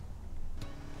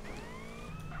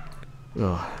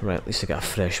 Oh, right, at least I got a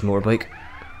fresh motorbike.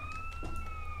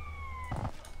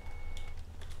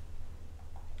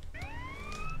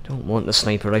 Don't want the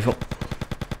sniper rifle.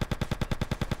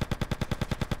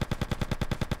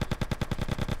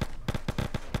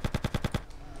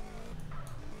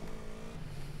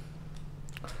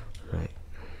 Right.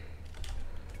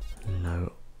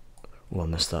 Now, well, I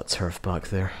missed that turf back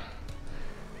there.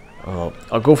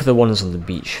 I'll go for the ones on the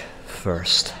beach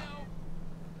first.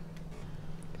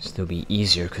 It'll be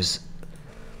easier because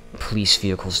police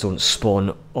vehicles don't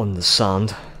spawn on the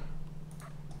sand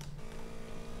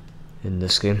in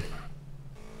this game.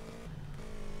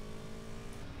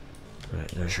 Right,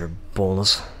 there's your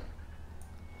bonus.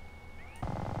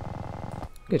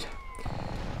 Good.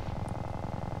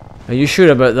 Are you sure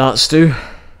about that, Stu?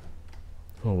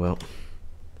 Oh well.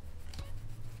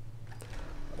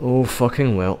 Oh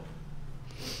fucking well.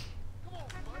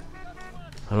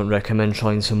 I don't recommend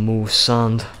trying to move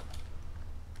sand.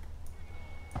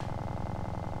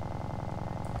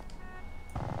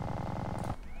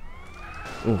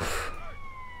 Oof.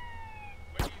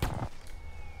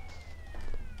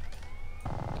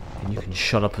 And you can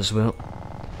shut up as well.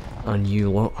 And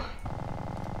you lot.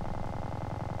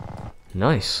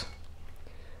 Nice.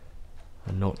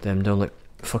 I knocked them down like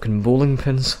fucking bowling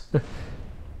pins.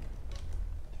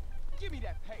 Give me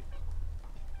that paper.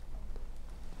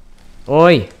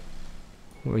 Oi!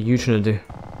 What are you trying to do?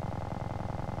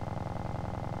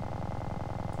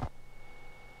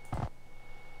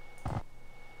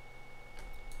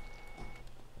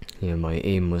 Yeah, my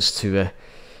aim was to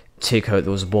take out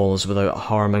those balls without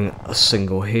harming a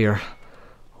single hair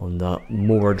on that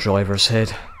mower driver's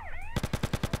head.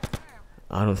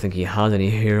 I don't think he had any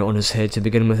hair on his head to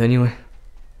begin with anyway.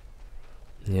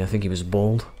 Yeah, I think he was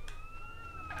bald.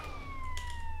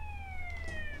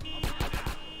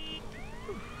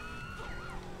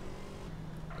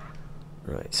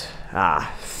 Right.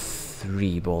 Ah,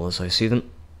 3 balls, I see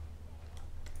them.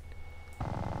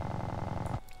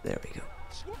 There we go.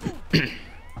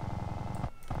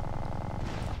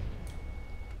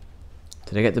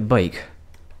 Did I get the bike?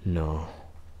 No.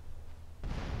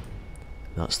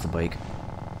 That's the bike.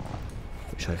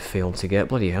 Which I failed to get,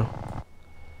 bloody hell.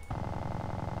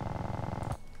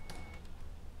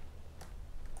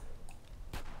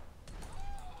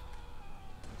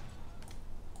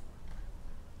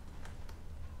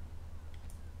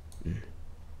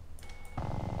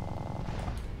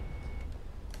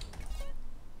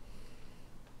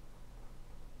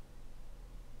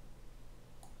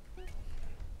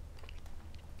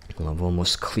 Well, I've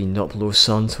almost cleaned up Los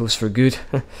Santos for good.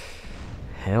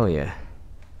 Hell yeah.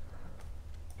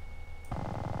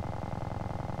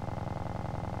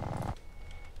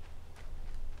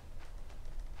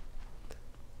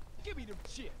 Give me them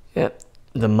shit. Yep,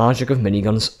 the magic of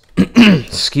miniguns.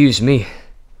 Excuse me.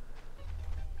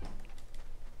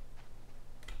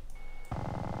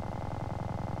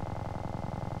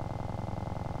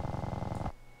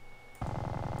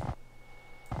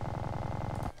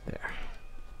 There.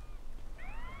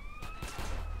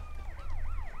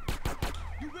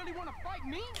 You really want to fight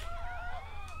me?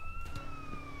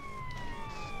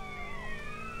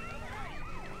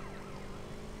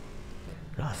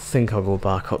 I think I'll go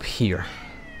back up here.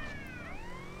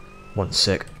 1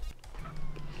 sec.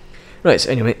 Right,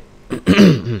 anyway.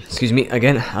 Excuse me,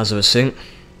 again, as I was saying.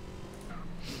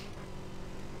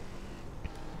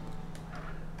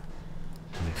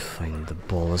 Let me find the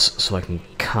balls so I can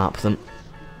cap them.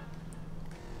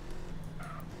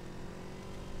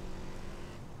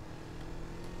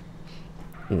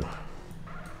 Ooh.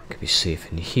 Could be safe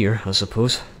in here, I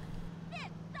suppose.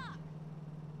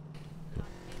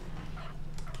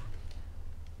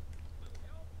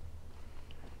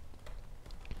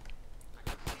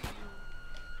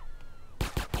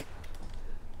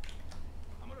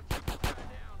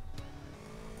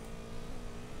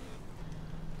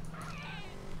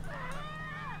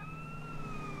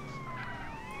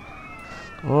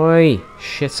 Oi!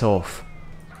 Shit off.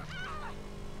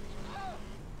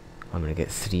 I'm gonna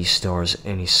get 3 stars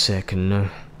any second now.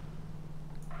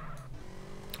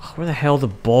 Oh, where the hell the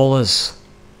ball is?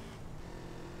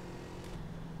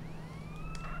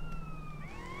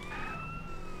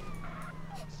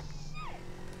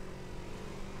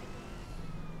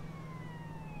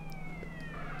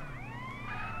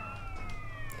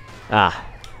 Ah,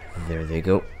 there they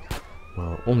go.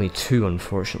 Well, only 2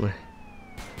 unfortunately.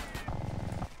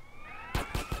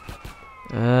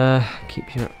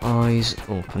 Keep your eyes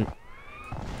open.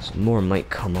 Some more might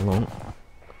come along.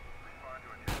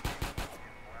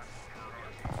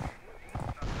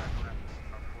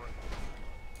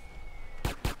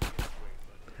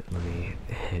 Let me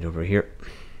head over here.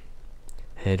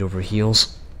 Head over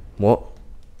heels. What?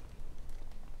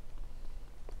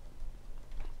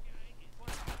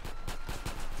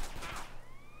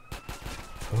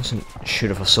 I wasn't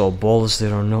sure if I saw balls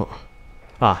there or not.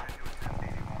 Ah.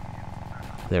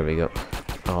 There we go.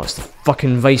 Oh, it's the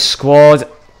fucking Vice Squad!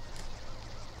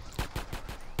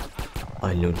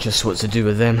 I know just what to do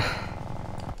with them.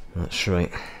 That's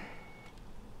right.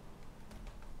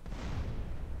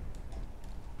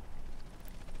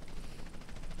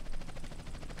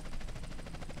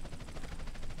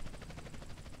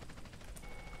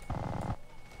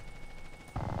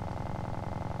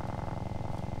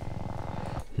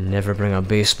 Never bring a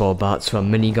baseball bat to a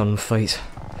minigun fight.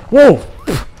 Whoa!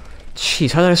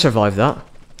 Jeez, how did I survive that?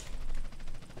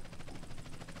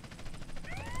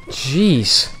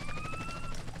 Jeez.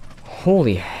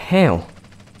 Holy hell.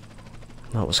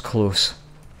 That was close.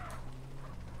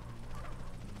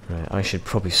 Right, I should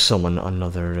probably summon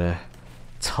another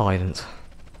tyrant.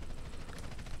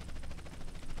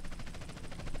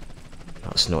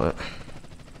 That's not it.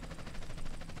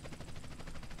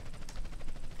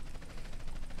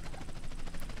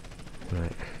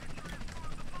 Right.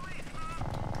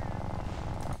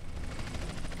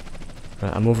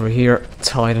 Right, I'm over here,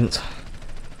 tyrant.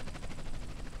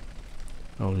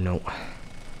 Oh no.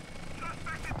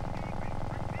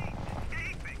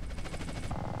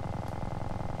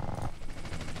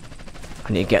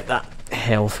 I need to get that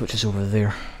health, which is over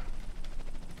there.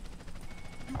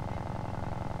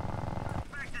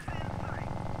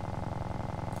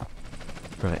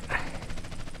 Right.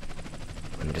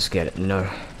 Let me just get it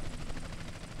now.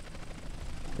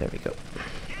 There we go.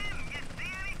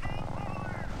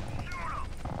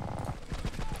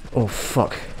 Oh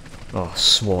fuck. Oh,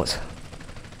 SWAT.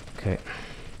 Okay.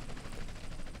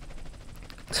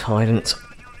 Tyrant,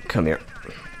 come here.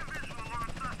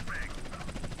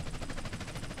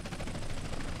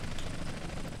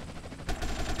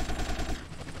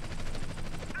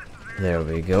 There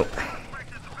we go.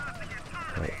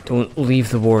 Right, don't leave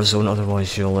the war zone,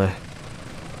 otherwise you'll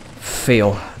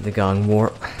fail the gang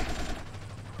war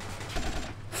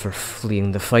for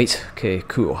fleeing the fight. Okay,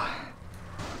 cool.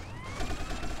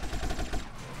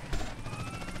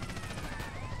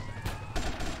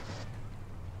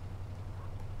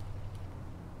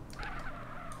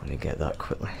 Let me get that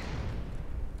quickly.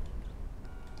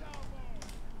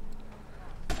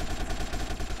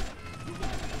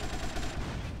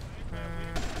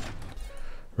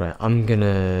 Right, I'm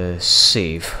gonna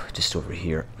save just over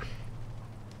here.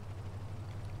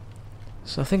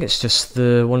 So I think it's just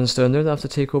the ones down there that have to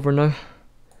take over now.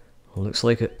 Well, looks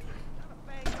like it.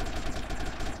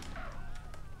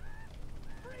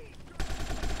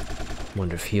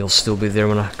 Wonder if he'll still be there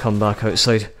when I come back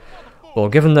outside. Well,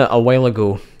 given that a while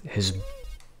ago his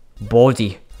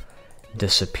body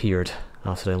disappeared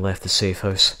after I left the safe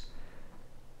house.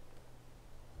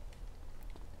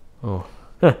 Oh.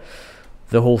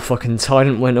 The whole fucking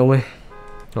tyrant went away.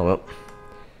 Oh well.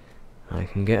 I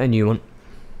can get a new one.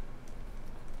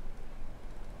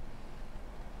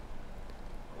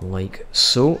 Like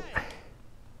so.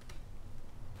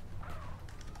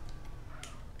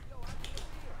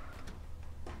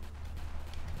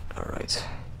 Alright.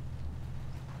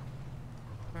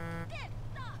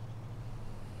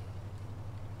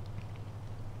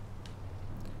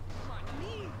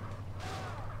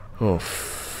 Oh,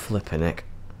 flippin' heck.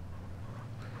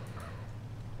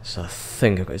 So I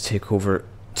think I've got to take over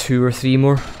 2 or 3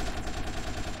 more.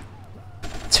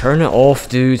 Turn it off,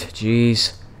 dude.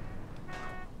 Jeez.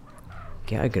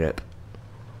 Get a grip.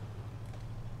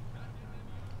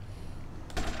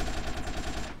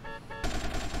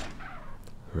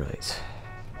 Right.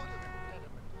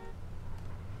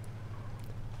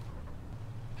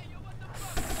 I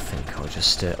think I'll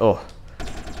just... oh.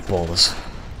 Balls.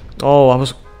 Oh, I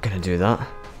was gonna do that.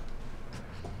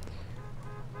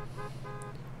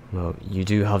 Well, you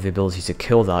do have the ability to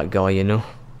kill that guy, you know,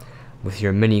 with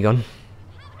your minigun.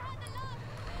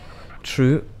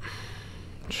 True.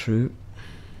 True.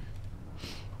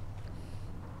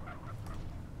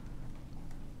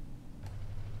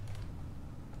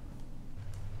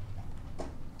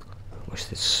 Wish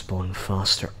they'd spawn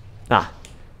faster. Ah!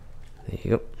 There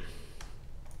you go.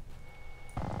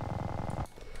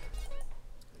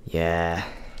 Yeah.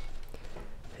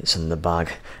 It's in the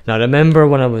bag. Now remember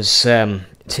when I was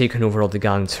taking over all the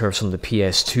gang turfs on the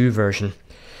PS2 version,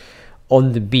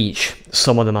 on the beach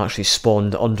some of them actually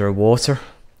spawned underwater.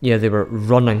 Yeah, they were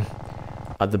running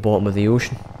at the bottom of the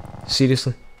ocean.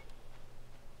 Seriously.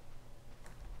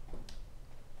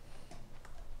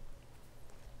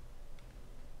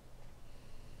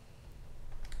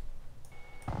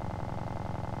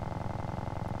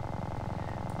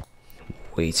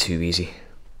 Way too easy.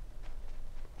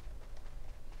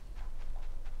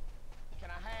 Can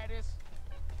I have this?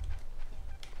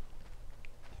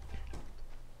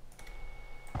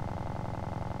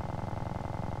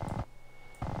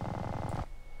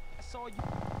 I saw you.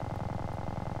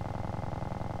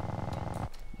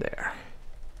 There.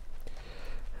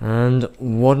 And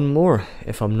one more,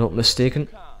 if I'm not mistaken.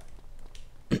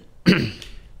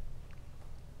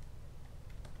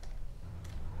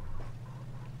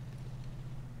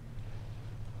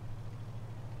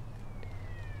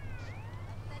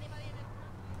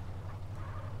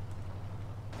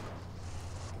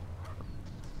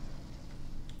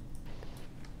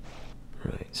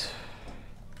 Right.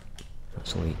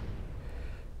 That's only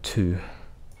 2.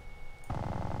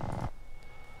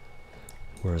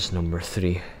 Where's number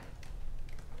 3?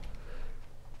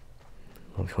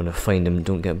 Well, if you want to find him,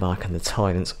 don't get back in the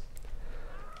tyrant.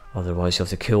 Otherwise you have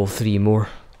to kill 3 more.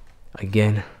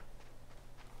 Again.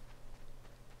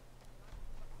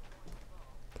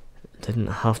 Didn't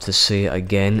have to say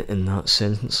again in that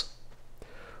sentence.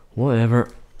 Whatever.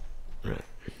 Right.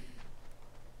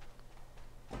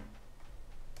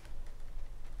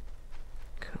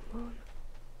 Come on.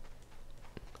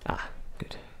 Ah,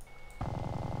 good.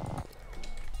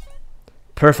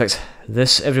 Perfect.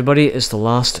 This, everybody, is the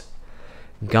last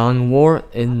gang war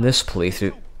in this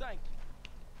playthrough.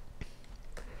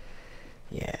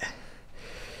 Yeah.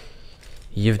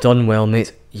 You've done well,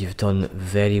 mate. You've done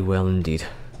very well indeed.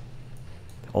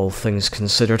 All things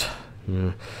considered.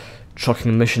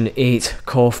 Trucking mission 8,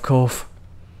 cough cough.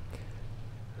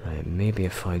 Right, maybe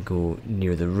if I go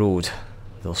near the road,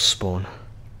 they'll spawn.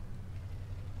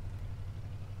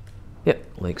 Yep,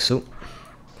 like so.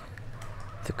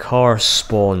 The car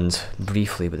spawned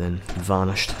briefly, but then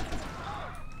vanished.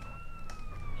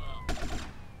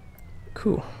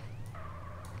 Cool.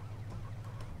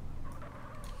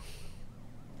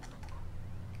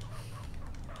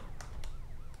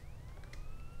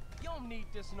 You don't need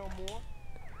this no more.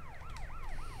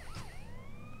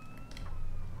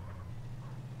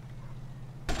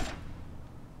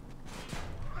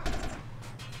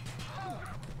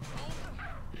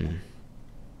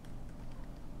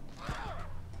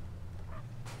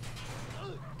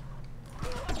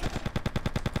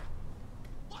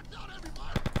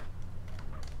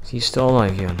 He's still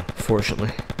alive here,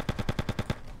 unfortunately.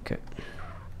 Okay.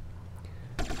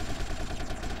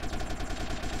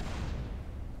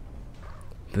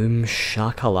 Boom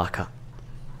shakalaka.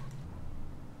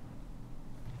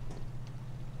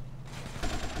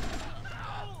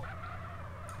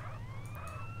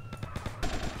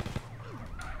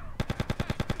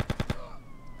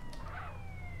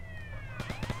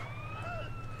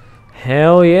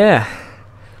 Hell yeah.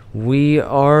 We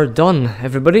are done,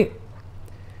 everybody.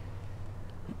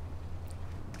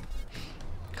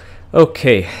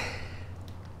 Okay,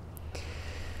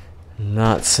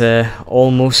 that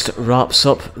almost wraps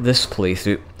up this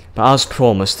playthrough, but as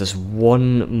promised there's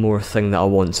one more thing that I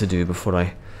want to do before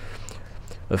I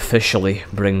officially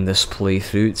bring this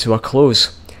playthrough to a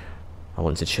close. I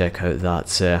want to check out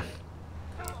that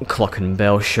Cluck and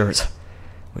Bell shirt,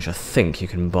 which I think you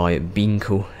can buy at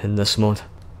Beanco in this mod.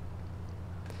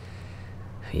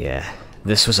 Yeah,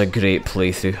 this was a great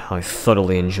playthrough, I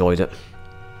thoroughly enjoyed it.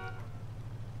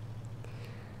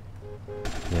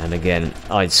 Yeah, and again,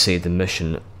 I'd say the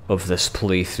mission of this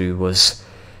playthrough was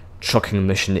Trucking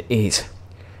Mission 8.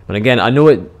 And again, I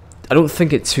don't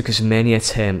think it took as many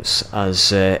attempts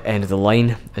as End of the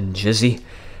Line and Jizzy,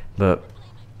 but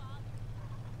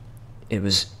it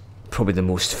was probably the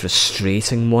most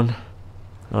frustrating one,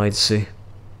 I'd say.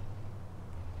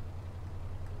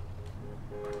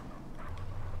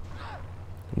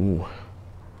 Ooh.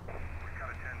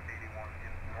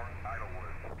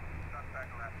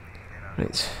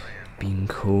 Right,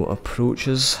 Beanco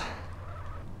approaches.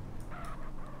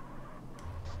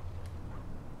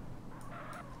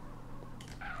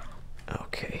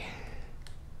 Okay.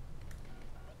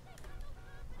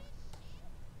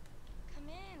 Come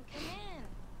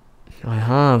in.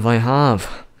 I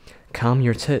have. Calm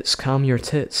your tits, calm your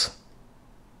tits.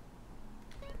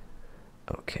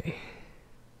 Okay.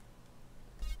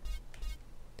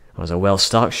 That was a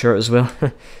well-stocked shirt as well.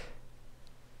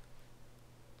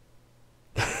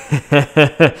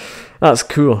 That's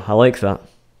cool, I like that.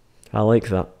 I like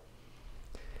that.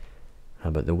 How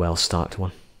about the well-stacked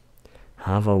one?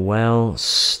 Have a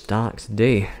well-stacked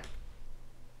day.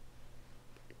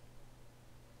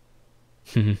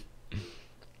 And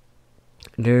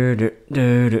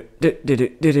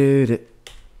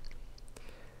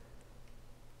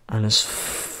as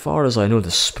far as I know, the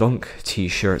Sprunk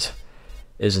t-shirt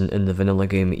isn't in the vanilla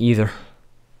game either.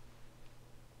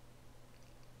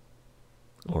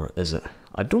 Or is it?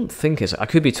 I don't think it's... I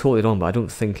could be totally wrong, but I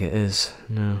don't think it is.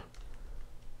 No.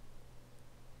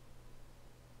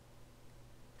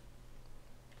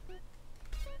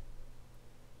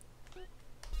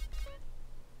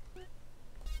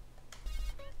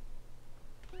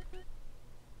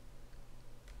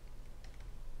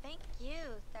 Thank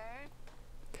you, sir.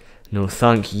 No,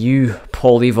 thank you,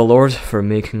 Paul Evilord, for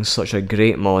making such a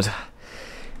great mod.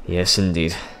 Yes,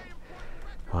 indeed.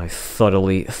 I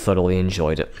thoroughly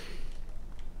enjoyed it.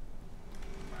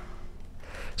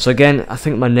 So again, I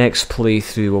think my next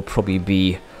playthrough will probably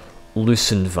be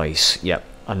Lucen Vice. Yep,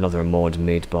 another mod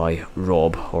made by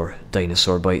Rob, or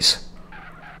Dinosaur Bites.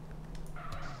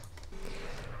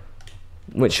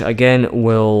 Which again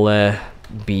will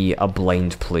be a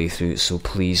blind playthrough, so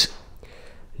please,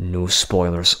 no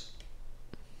spoilers.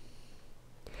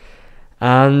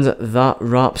 And that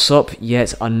wraps up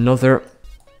yet another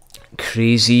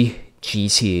crazy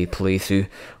GTA playthrough.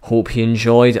 Hope you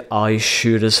enjoyed, I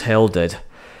sure as hell did.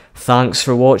 Thanks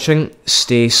for watching,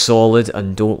 stay solid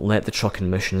and don't let the trucking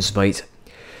missions bite.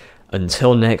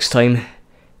 Until next time,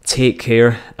 take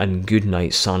care and good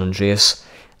night, San Andreas,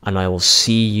 and I will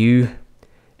see you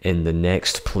in the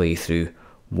next playthrough,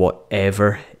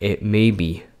 whatever it may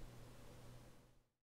be.